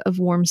mug of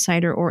warm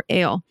cider or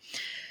ale.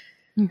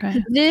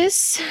 Okay.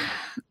 This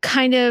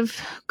kind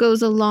of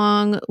goes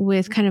along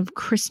with kind of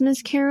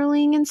Christmas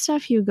caroling and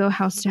stuff. You go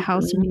house to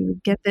house and you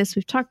would get this.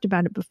 We've talked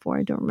about it before.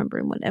 I don't remember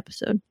in what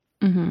episode,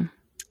 but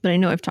I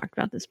know I've talked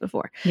about this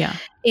before. Yeah.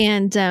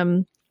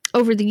 And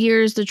over the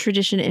years, the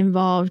tradition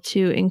evolved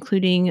to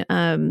including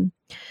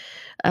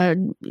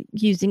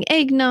using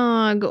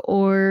eggnog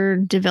or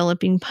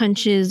developing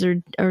punches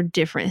or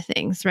different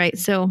things, right?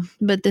 So,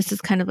 but this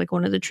is kind of like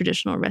one of the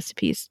traditional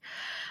recipes.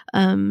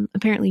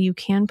 Apparently you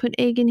can put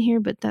egg in here,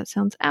 but that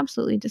sounds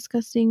absolutely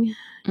disgusting.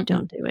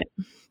 Don't do it,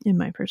 in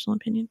my personal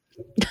opinion.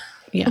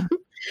 Yeah.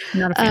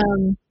 Not a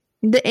fan.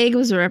 The egg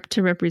was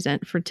to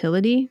represent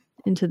fertility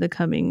into the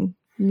coming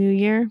new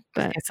year,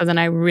 but Okay, so then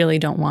I really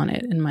don't want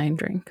it in my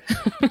drink.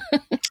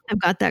 I've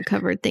got that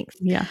covered. Thanks.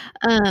 Yeah.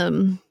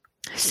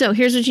 So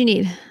here's what you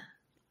need.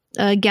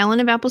 A gallon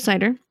of apple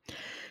cider,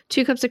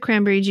 2 cups of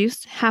cranberry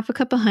juice, half a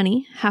cup of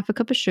honey, half a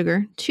cup of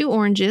sugar, 2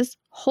 oranges,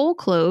 whole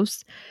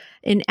cloves,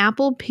 an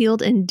apple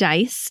peeled and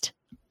diced,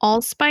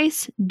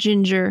 allspice,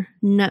 ginger,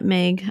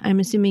 nutmeg. I'm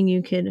assuming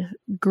you could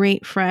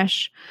grate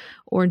fresh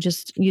or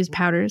just use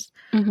powders.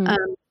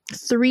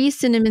 3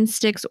 cinnamon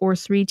sticks or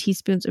 3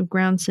 teaspoons of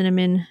ground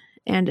cinnamon,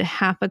 and a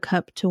half a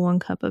cup to 1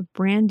 cup of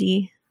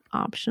brandy,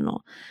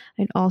 optional.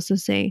 I'd also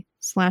say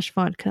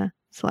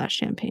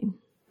 /vodka/champagne.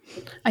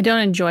 I don't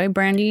enjoy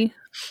brandy,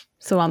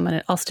 so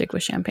I'll stick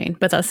with champagne,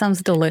 but that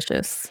sounds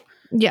delicious.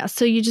 Yeah,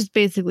 so you just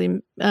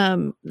basically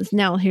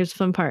now here's the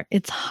fun part.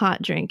 It's a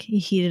hot drink. You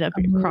heat it up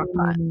in a crock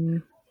pot.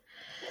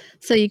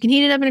 So you can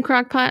heat it up in a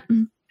crock pot.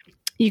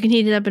 You can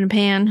heat it up in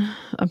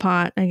a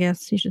pot, I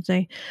guess you should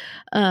say.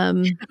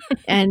 And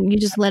you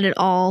just let it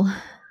all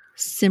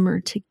simmer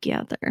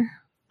together.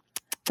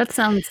 That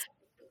sounds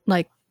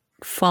like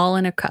fall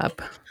in a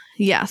cup.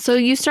 Yeah, so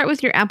you start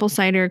with your apple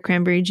cider,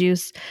 cranberry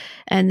juice,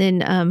 and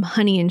then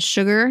honey and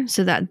sugar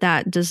so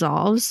that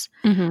dissolves.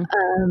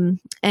 And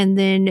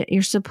then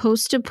you're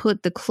supposed to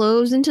put the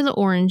cloves into the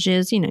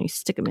oranges. You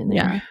stick them in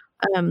there.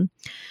 Yeah.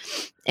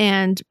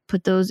 And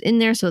put those in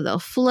there so they'll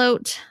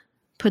float.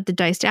 Put the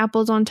diced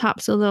apples on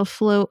top so they'll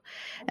float.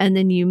 And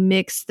then you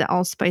mix the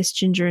allspice,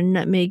 ginger, and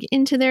nutmeg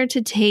into there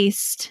to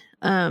taste.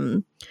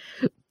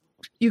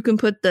 You can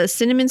put the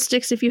cinnamon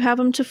sticks if you have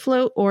them to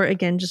float, or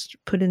again, just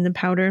put in the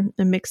powder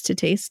and mix to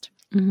taste.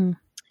 And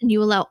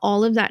you allow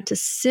all of that to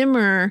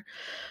simmer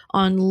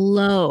on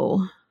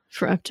low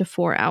for up to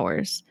 4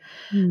 hours.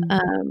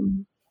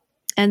 And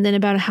then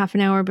about a half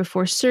an hour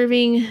before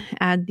serving,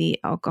 add the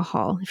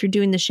alcohol. If you're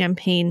doing the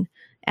champagne,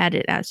 add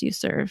it as you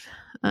serve.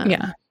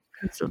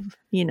 Because of,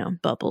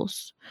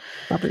 bubbles.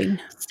 Bubbly.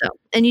 So,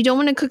 and you don't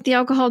want to cook the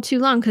alcohol too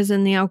long because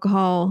then the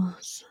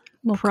alcohol's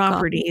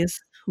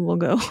properties will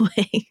go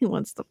away.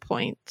 What's the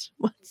point?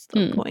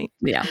 Point?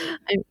 Yeah.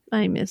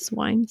 I miss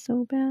wine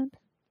so bad.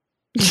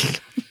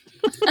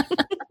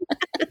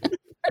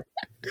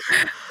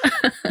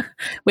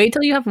 Wait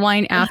till you have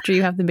wine after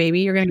you have the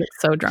baby. You're going to get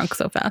so drunk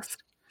so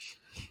fast.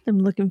 I'm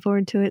looking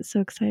forward to it.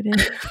 So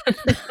excited.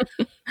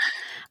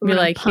 You're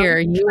like, here,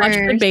 you watch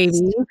the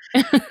baby.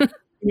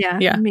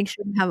 Yeah. Make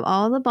sure to have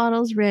all the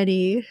bottles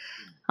ready.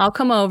 I'll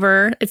come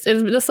over.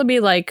 This will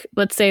be like,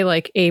 let's say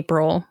like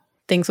April.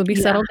 Things will be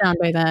settled down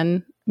by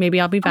then.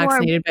 Maybe I'll be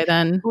vaccinated by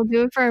then. We'll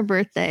do it for our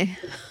birthday.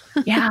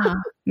 Yeah,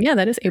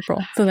 that is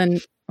April. So then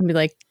I'll be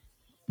like,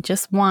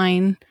 just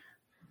wine.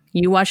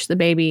 You watch the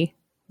baby.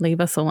 Leave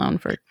us alone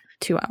for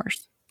 2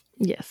 hours.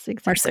 Yes,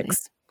 exactly. Or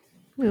 6.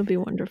 It'll be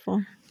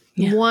wonderful.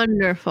 Yeah.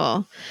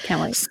 Wonderful.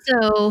 Can't wait.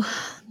 So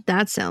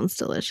that sounds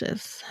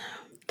delicious.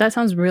 That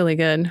sounds really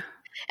good.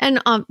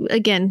 And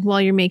again,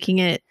 while you're making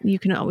it, you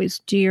can always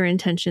do your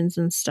intentions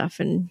and stuff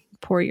and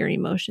pour your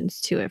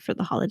emotions to it for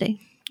the holiday.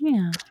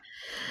 Yeah.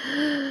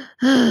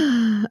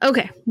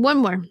 Okay, one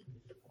more.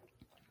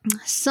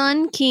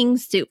 Sun King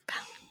soup.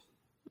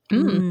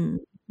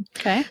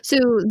 Okay. So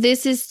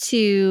this is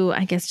to,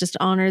 I guess, just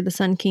honor the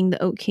Sun King,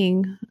 the Oak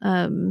King,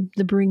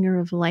 the bringer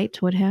of light,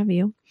 what have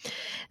you.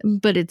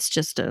 But it's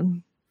just a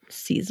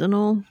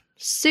seasonal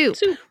soup.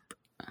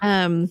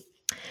 And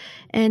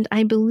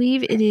I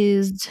believe it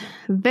is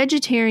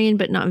vegetarian,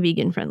 but not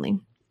vegan friendly.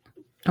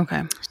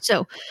 Okay.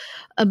 So,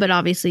 but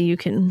obviously you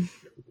can,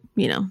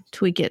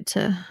 tweak it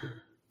to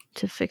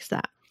fix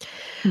that.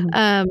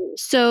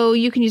 So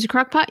you can use a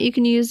crock pot, you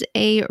can use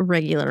a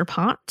regular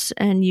pot,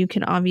 and you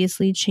can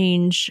obviously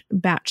change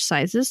batch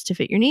sizes to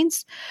fit your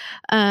needs.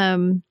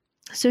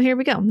 So here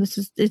we go.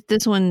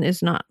 This one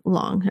is not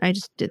long. I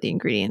just did the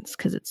ingredients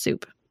because it's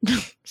soup.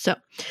 So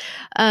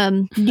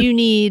you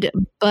need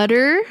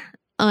butter,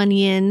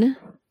 onion.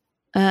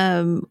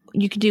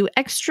 You could do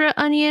extra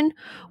onion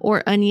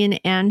or onion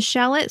and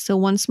shallot. So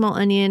 1 small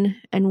onion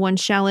and 1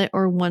 shallot,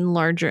 or 1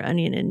 larger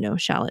onion and no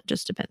shallot.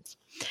 Just depends.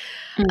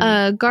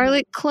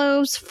 Garlic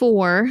cloves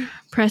 4,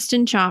 pressed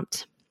and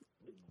chopped.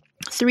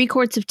 3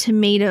 quarts of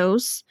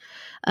tomatoes,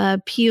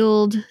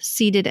 peeled,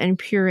 seeded, and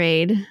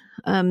pureed.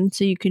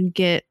 So you can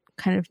get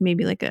kind of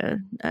maybe like a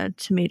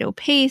tomato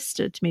paste,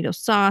 a tomato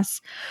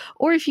sauce,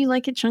 or if you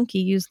like it chunky,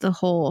 use the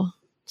whole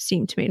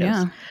steamed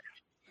tomatoes.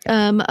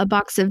 Yeah. A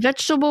box of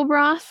vegetable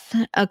broth,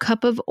 a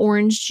cup of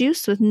orange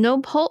juice with no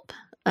pulp,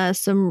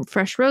 some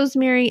fresh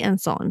rosemary,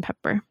 and salt and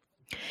pepper.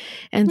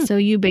 And so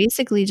you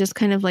basically just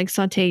kind of like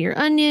saute your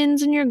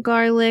onions and your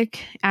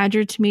garlic, add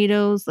your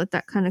tomatoes, let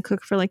that kind of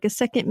cook for like a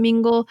second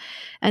mingle,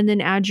 and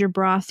then add your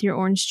broth, your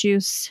orange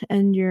juice,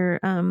 and your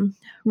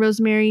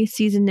rosemary,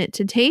 season it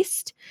to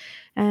taste,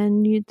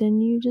 and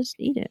then you just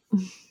eat it.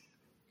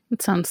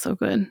 It sounds so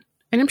good.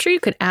 And I'm sure you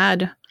could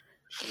add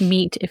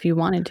meat if you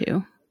wanted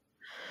to.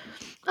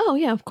 Oh,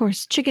 yeah, of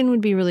course. Chicken would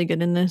be really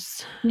good in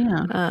this.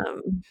 Yeah.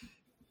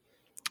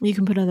 You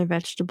can put other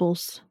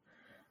vegetables.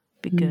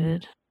 Be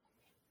good.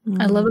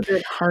 I love a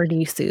good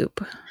hearty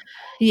soup.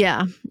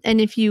 Yeah. And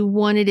if you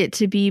wanted it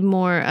to be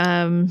more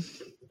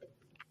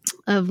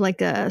of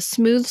like a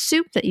smooth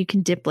soup that you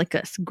can dip like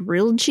a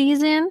grilled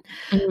cheese in,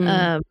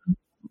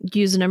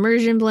 use an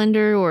immersion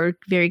blender, or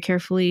very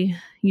carefully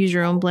use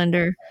your own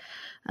blender.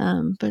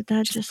 But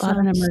that just bought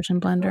an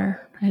immersion blender.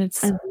 I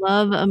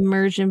love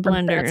immersion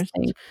blenders.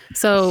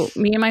 So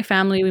me and my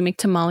family, we make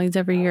tamales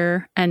every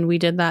year, and we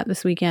did that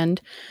this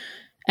weekend.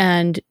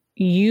 And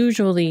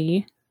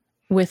usually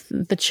with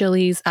the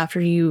chilies, after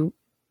you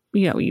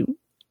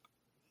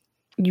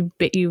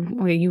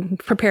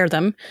prepare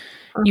them,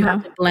 you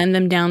have to blend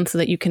them down so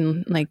that you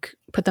can like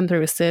put them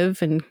through a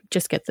sieve and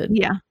just get the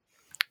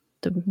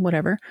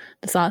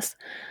sauce.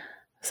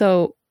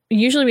 So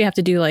usually we have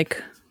to do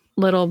like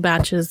little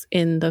batches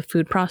in the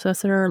food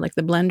processor, like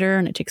the blender,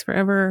 and it takes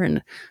forever.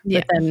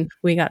 But then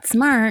we got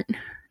smart, and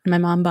my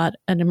mom bought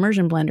an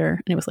immersion blender,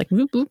 and it was like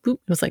boop, boop, boop.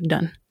 It was like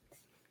done.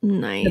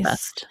 Nice. The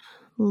best.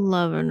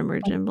 Love an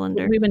immersion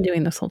blender. We've been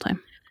doing this whole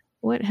time.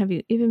 What have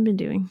you even been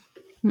doing?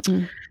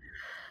 But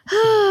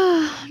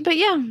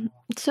yeah,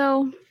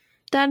 so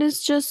that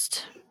is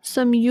just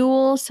some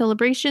Yule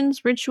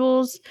celebrations,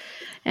 rituals,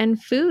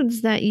 and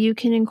foods that you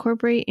can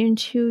incorporate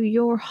into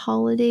your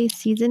holiday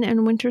season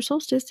and winter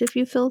solstice if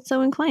you feel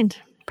so inclined.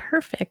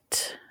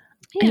 Perfect.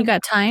 Yeah. And you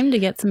got time to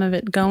get some of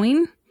it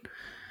going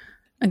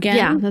again?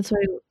 Yeah, that's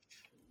why.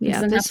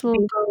 Yeah, this will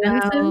go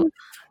out.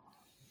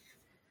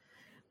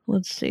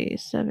 Let's see,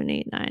 7,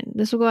 8, 9.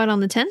 This will go out on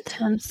the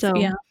 10th. So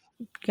yeah,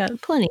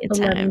 got plenty of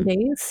 11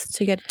 days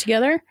to get it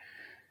together.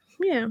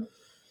 Yeah.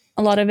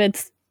 A lot of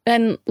it's,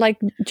 and like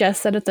Jess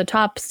said at the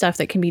top, stuff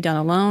that can be done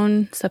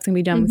alone, stuff can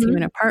be done with you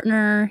and a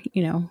partner,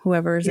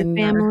 whoever's your in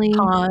family. Your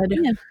pod.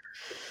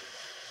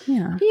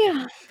 Yeah.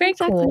 Very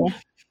cool.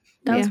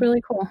 That was Yeah.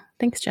 really cool.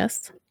 Thanks,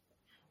 Jess.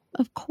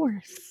 Of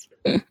course.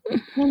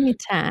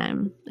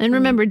 Anytime. And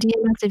remember,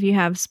 DM us if you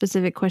have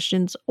specific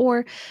questions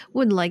or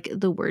would like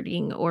the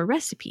wording or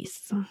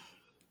recipes.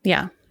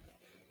 Yeah.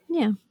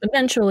 Yeah.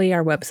 Eventually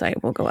our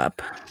website will go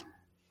up.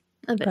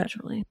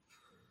 Eventually.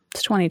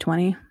 It's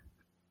 2020.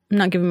 I'm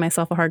not giving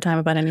myself a hard time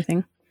about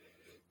anything.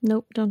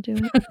 Nope, don't do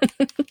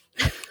it.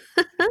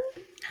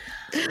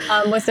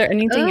 Was there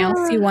anything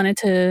else you wanted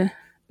to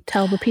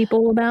tell the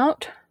people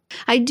about?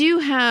 I do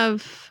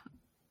have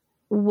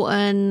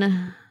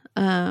one,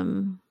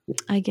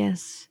 I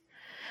guess,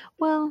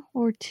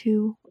 or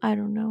two, I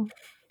don't know,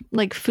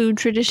 like food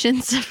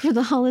traditions for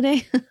the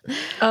holiday.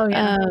 Oh,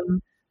 yeah.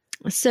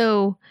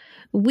 So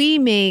we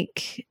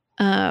make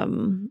a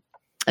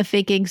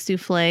fake egg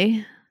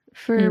souffle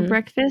for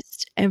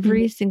breakfast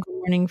every single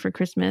morning for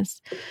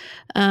Christmas.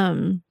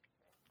 And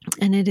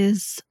it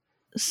is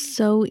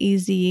so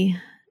easy,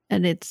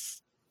 and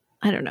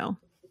I don't know.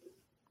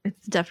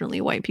 It's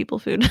definitely white people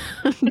food,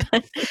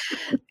 but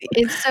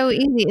it's so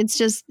easy. It's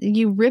just,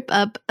 you rip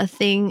up a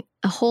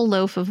whole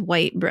loaf of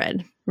white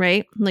bread,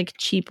 right? Like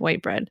cheap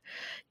white bread.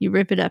 You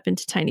rip it up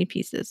into tiny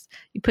pieces.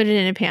 You put it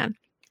in a pan.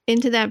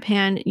 Into that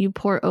pan, you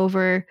pour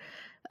over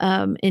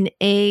an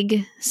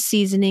egg,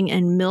 seasoning,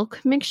 and milk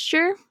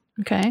mixture.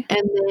 Okay.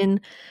 And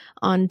then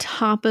on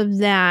top of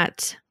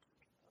that,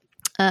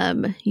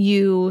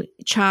 you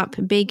chop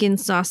bacon,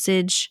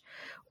 sausage,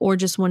 or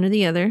just one or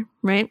the other,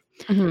 right?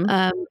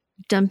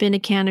 Dump in a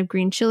can of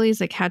green chilies,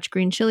 like Hatch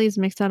green chilies,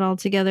 mix that all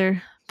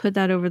together, put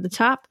that over the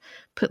top,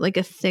 put like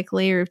a thick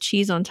layer of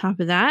cheese on top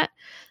of that,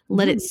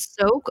 let it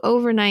soak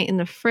overnight in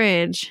the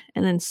fridge,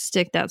 and then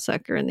stick that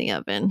sucker in the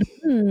oven.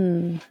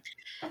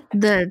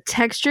 The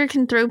texture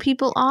can throw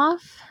people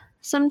off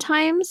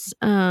sometimes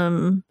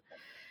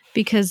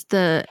because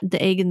the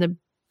egg and the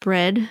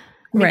bread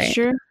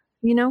mixture,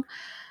 you know.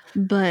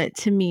 But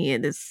to me,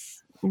 it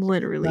is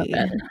literally.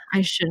 Love it.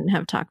 I shouldn't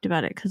have talked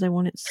about it because I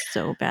want it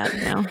so bad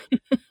now.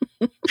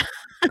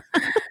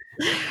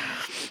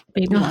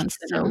 Baby Oh, wants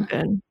it's to so know.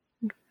 good.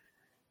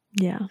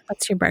 Yeah.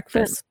 What's your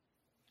breakfast?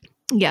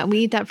 Yeah, we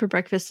eat that for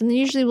breakfast, and then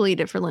usually we'll eat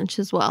it for lunch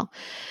as well.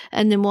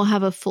 And then we'll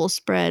have a full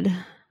spread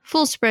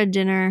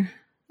dinner.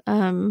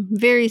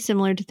 Very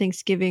similar to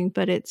Thanksgiving,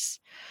 but it's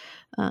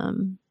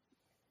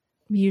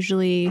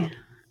usually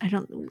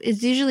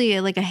it's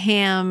usually like a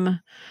ham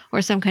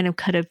or some kind of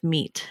cut of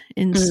meat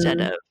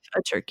instead of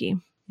a turkey.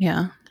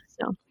 Yeah.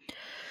 So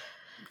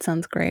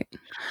Sounds great.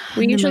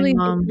 We and then usually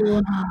my mom,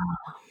 do.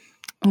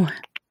 oh,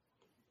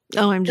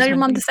 I'm Tell just your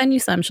mom hungry. to send you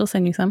some. She'll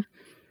send you some.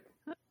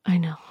 I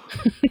know.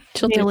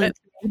 She'll do Mail it.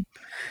 it.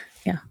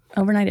 Yeah,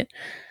 overnight it.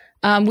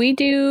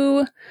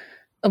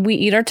 We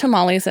eat our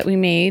tamales that we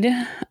made.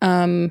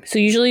 So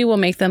usually we'll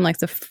make them like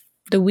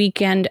the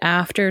weekend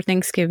after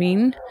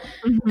Thanksgiving,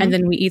 Mhm. and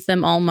then we eat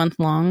them all month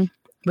long,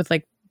 with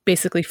like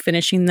basically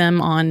finishing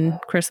them on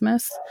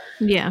Christmas.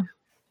 Yeah.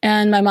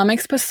 And my mom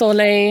makes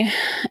pozole,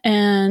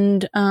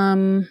 and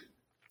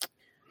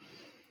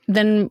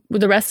then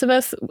with the rest of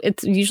us,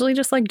 it's usually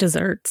just like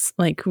desserts.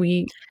 Like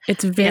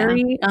it's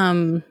very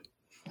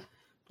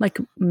like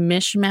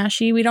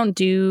mishmashy. We don't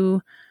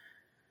do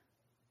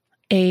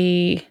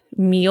a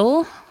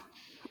meal.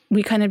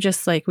 We kind of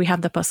just like, we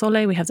have the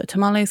pozole, we have the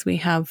tamales,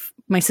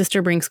 my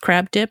sister brings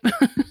crab dip.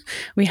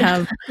 We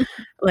have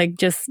like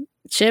just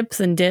chips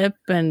and dip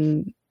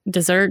and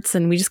desserts,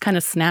 and we just kind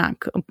of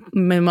snack.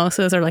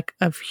 Mimosas are like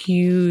a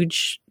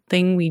huge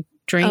thing we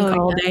drink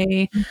all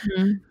day.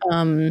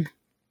 Mhm.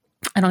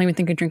 I don't even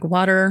think I drink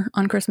water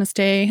on Christmas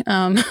Day.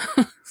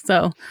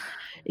 So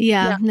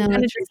Yeah. we No, kind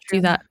of that's just true.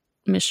 do that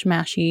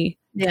mishmashy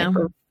type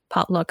of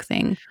potluck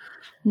thing.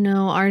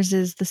 No, ours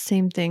is the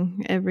same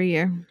thing every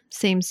year.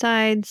 Same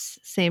sides,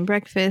 same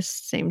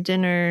breakfast, same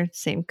dinner,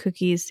 same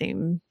cookies,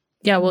 same.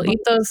 Yeah, we'll eat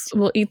those.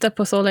 We'll eat the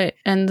pozole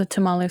and the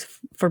tamales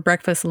for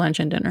breakfast, lunch,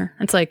 and dinner.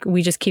 It's like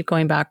we just keep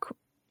going back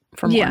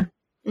for more. Yeah.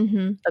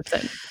 Mm-hmm. That's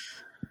it.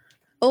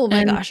 Oh my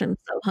And- gosh, I'm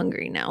so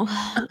hungry now.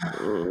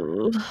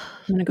 Ooh. I'm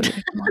gonna go get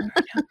a tamale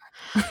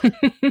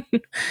right now.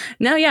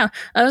 No, yeah.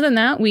 Other than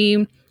that,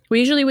 we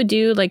usually would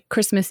do like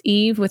Christmas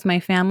Eve with my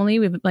family.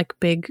 We have like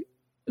big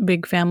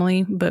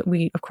family, but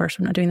we're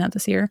not doing that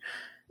this year.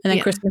 And then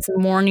Yeah. Christmas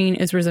morning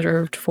is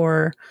reserved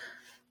for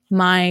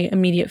my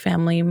immediate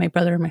family. My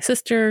brother and my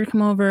sister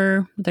come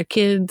over with their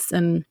kids,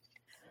 and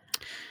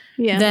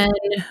then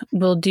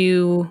we'll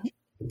do.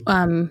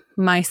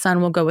 My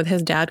son will go with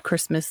his dad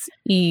Christmas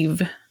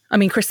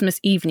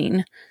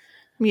evening.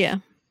 Yeah.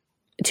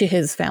 To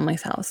his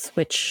family's house,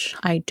 which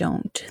I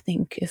don't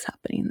think is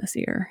happening this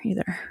year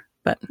either.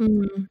 But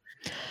Mm.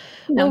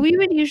 Well, we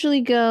would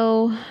usually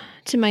go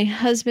to my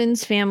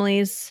husband's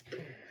family's.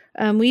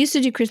 We used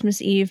to do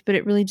Christmas Eve, but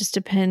it really just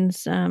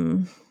depends.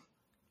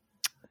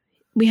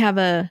 We have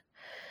an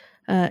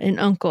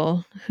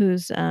uncle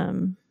who's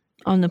on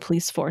the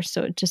police force,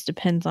 so it just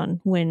depends on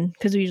when,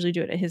 because we usually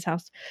do it at his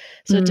house.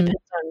 So it depends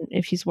on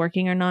if he's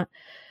working or not.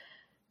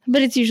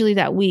 But it's usually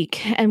that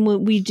week, and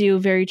we do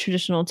very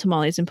traditional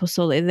tamales and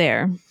pozole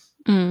there.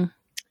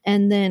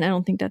 And then I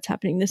don't think that's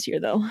happening this year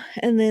though.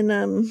 And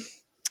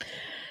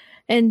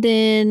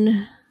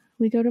then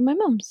we go to my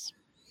mom's.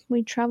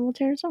 We travel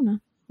to Arizona,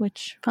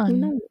 which who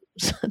knows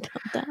about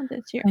that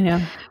this year. I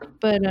know.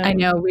 But I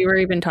know we were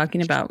even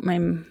talking about, my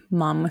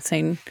mom was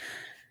saying,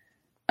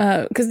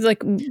 because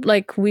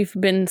like we've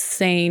been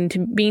saying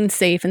to being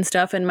safe and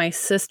stuff, and my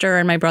sister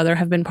and my brother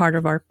have been part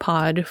of our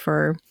pod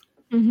for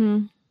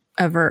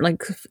ever,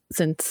 like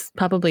since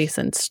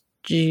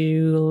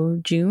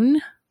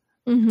June.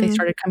 They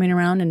started coming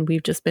around, and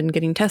we've just been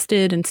getting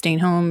tested and staying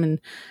home and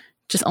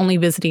just only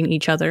visiting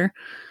each other.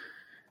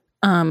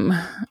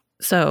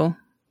 So,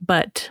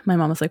 but my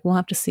mom was like, we'll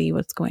have to see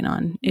what's going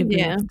on if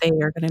they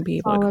are going to be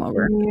able to come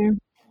over.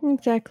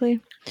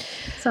 Exactly.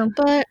 So,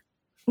 but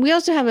we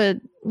also have no,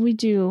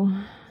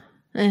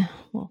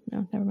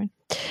 never mind.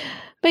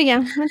 But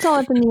yeah, it's all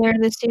up in the air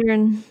this year,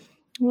 and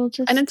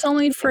and it's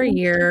only for a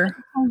year.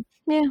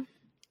 Yeah.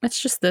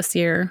 It's just this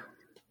year.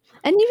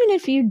 And even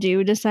if you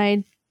do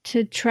decide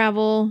to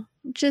travel,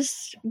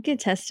 just get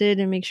tested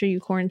and make sure you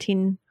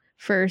quarantine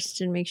first,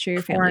 and make sure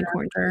your family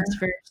quarantines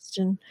first,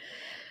 and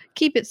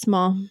keep it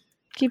small.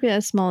 Keep it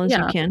as small as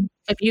you can.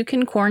 If you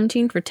can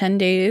quarantine for 10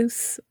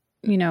 days,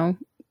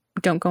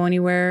 don't go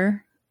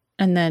anywhere,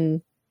 and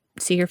then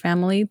see your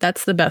family,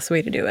 that's the best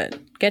way to do it.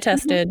 Get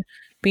tested,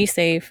 be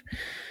safe.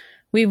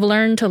 We've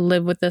learned to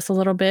live with this a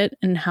little bit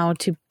and how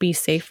to be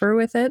safer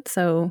with it.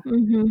 So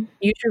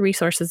use your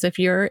resources. If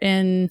you're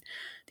in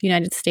the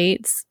United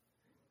States,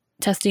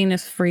 testing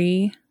is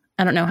free.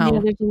 I don't know how. Yeah,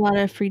 there's a lot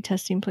of free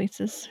testing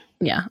places.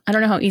 Yeah. I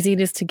don't know how easy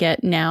it is to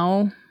get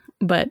now.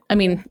 But I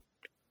mean,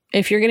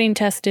 if you're getting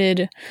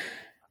tested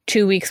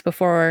 2 weeks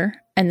before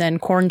and then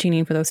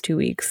quarantining for those 2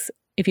 weeks,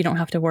 if you don't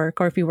have to work,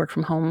 or if you work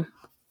from home,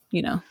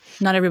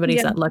 not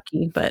everybody's that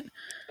lucky, but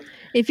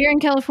if you're in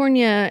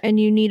California and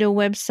you need a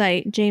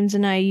website, James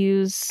and I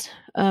use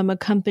a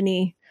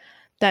company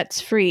that's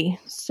free.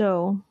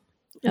 So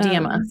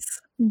DM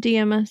us.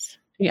 DM us.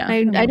 Yeah.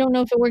 I don't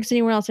know if it works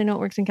anywhere else. I know it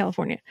works in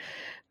California.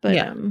 But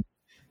yeah.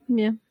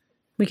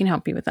 We can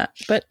help you with that.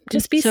 But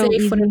just be so safe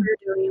easy. whatever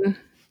you're doing.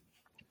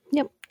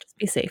 Yep. Just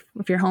be safe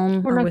if you're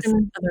home We're or not with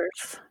gonna-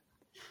 others.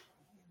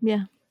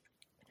 Yeah.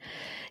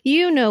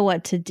 You know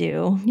what to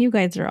do. You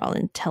guys are all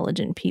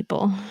intelligent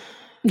people.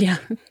 Yeah.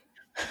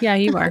 Yeah,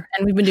 you are.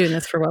 And we've been doing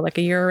this for like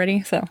a year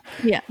already. So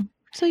Yeah.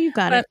 So you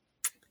got But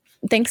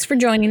it. thanks for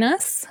joining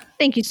us.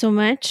 Thank you so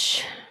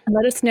much. And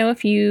let us know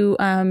if you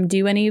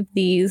do any of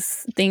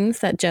these things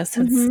that Jess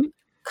has Mhm.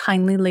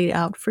 kindly laid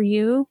out for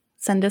you.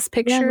 Send us Yeah,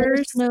 let pictures.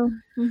 us know.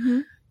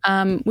 Mhm.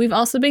 We've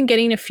also been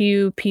getting a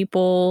few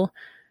people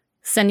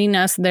sending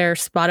us their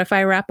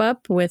Spotify wrap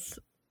up with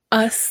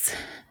us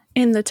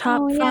in the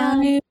top Oh, yeah.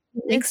 5.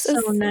 It's Makes so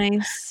us-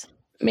 nice.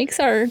 Makes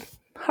our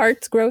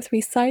hearts grow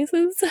 3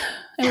 sizes.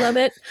 I love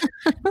it.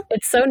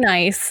 It's so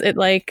nice. It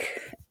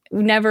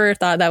we never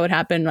thought that would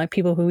happen. Like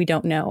people who we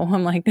don't know.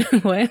 I'm like,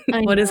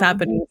 what is know.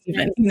 happening? It's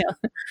Even,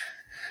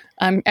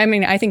 nice. I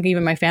mean, I think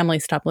even my family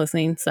stopped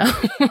listening. So,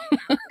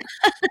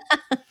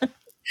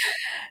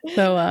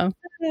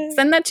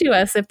 send that to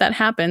us if that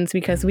happens,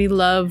 because we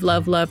love,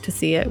 love, love to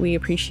see it. We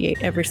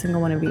appreciate every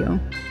single one of you.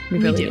 We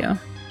really do.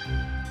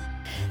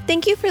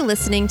 Thank you for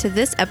listening to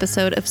this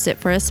episode of Sit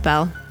for a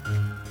Spell.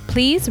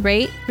 Please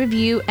rate,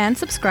 review, and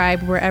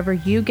subscribe wherever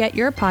you get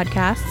your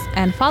podcasts,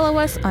 and follow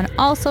us on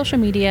all social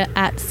media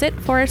at Sit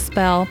for a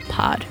Spell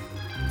Pod.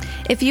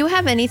 If you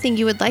have anything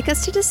you would like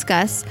us to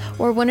discuss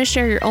or want to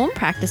share your own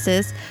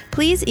practices,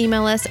 please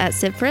email us at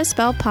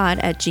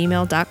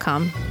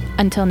sitforaspellpod@gmail.com.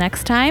 Until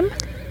next time,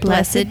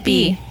 blessed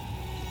be.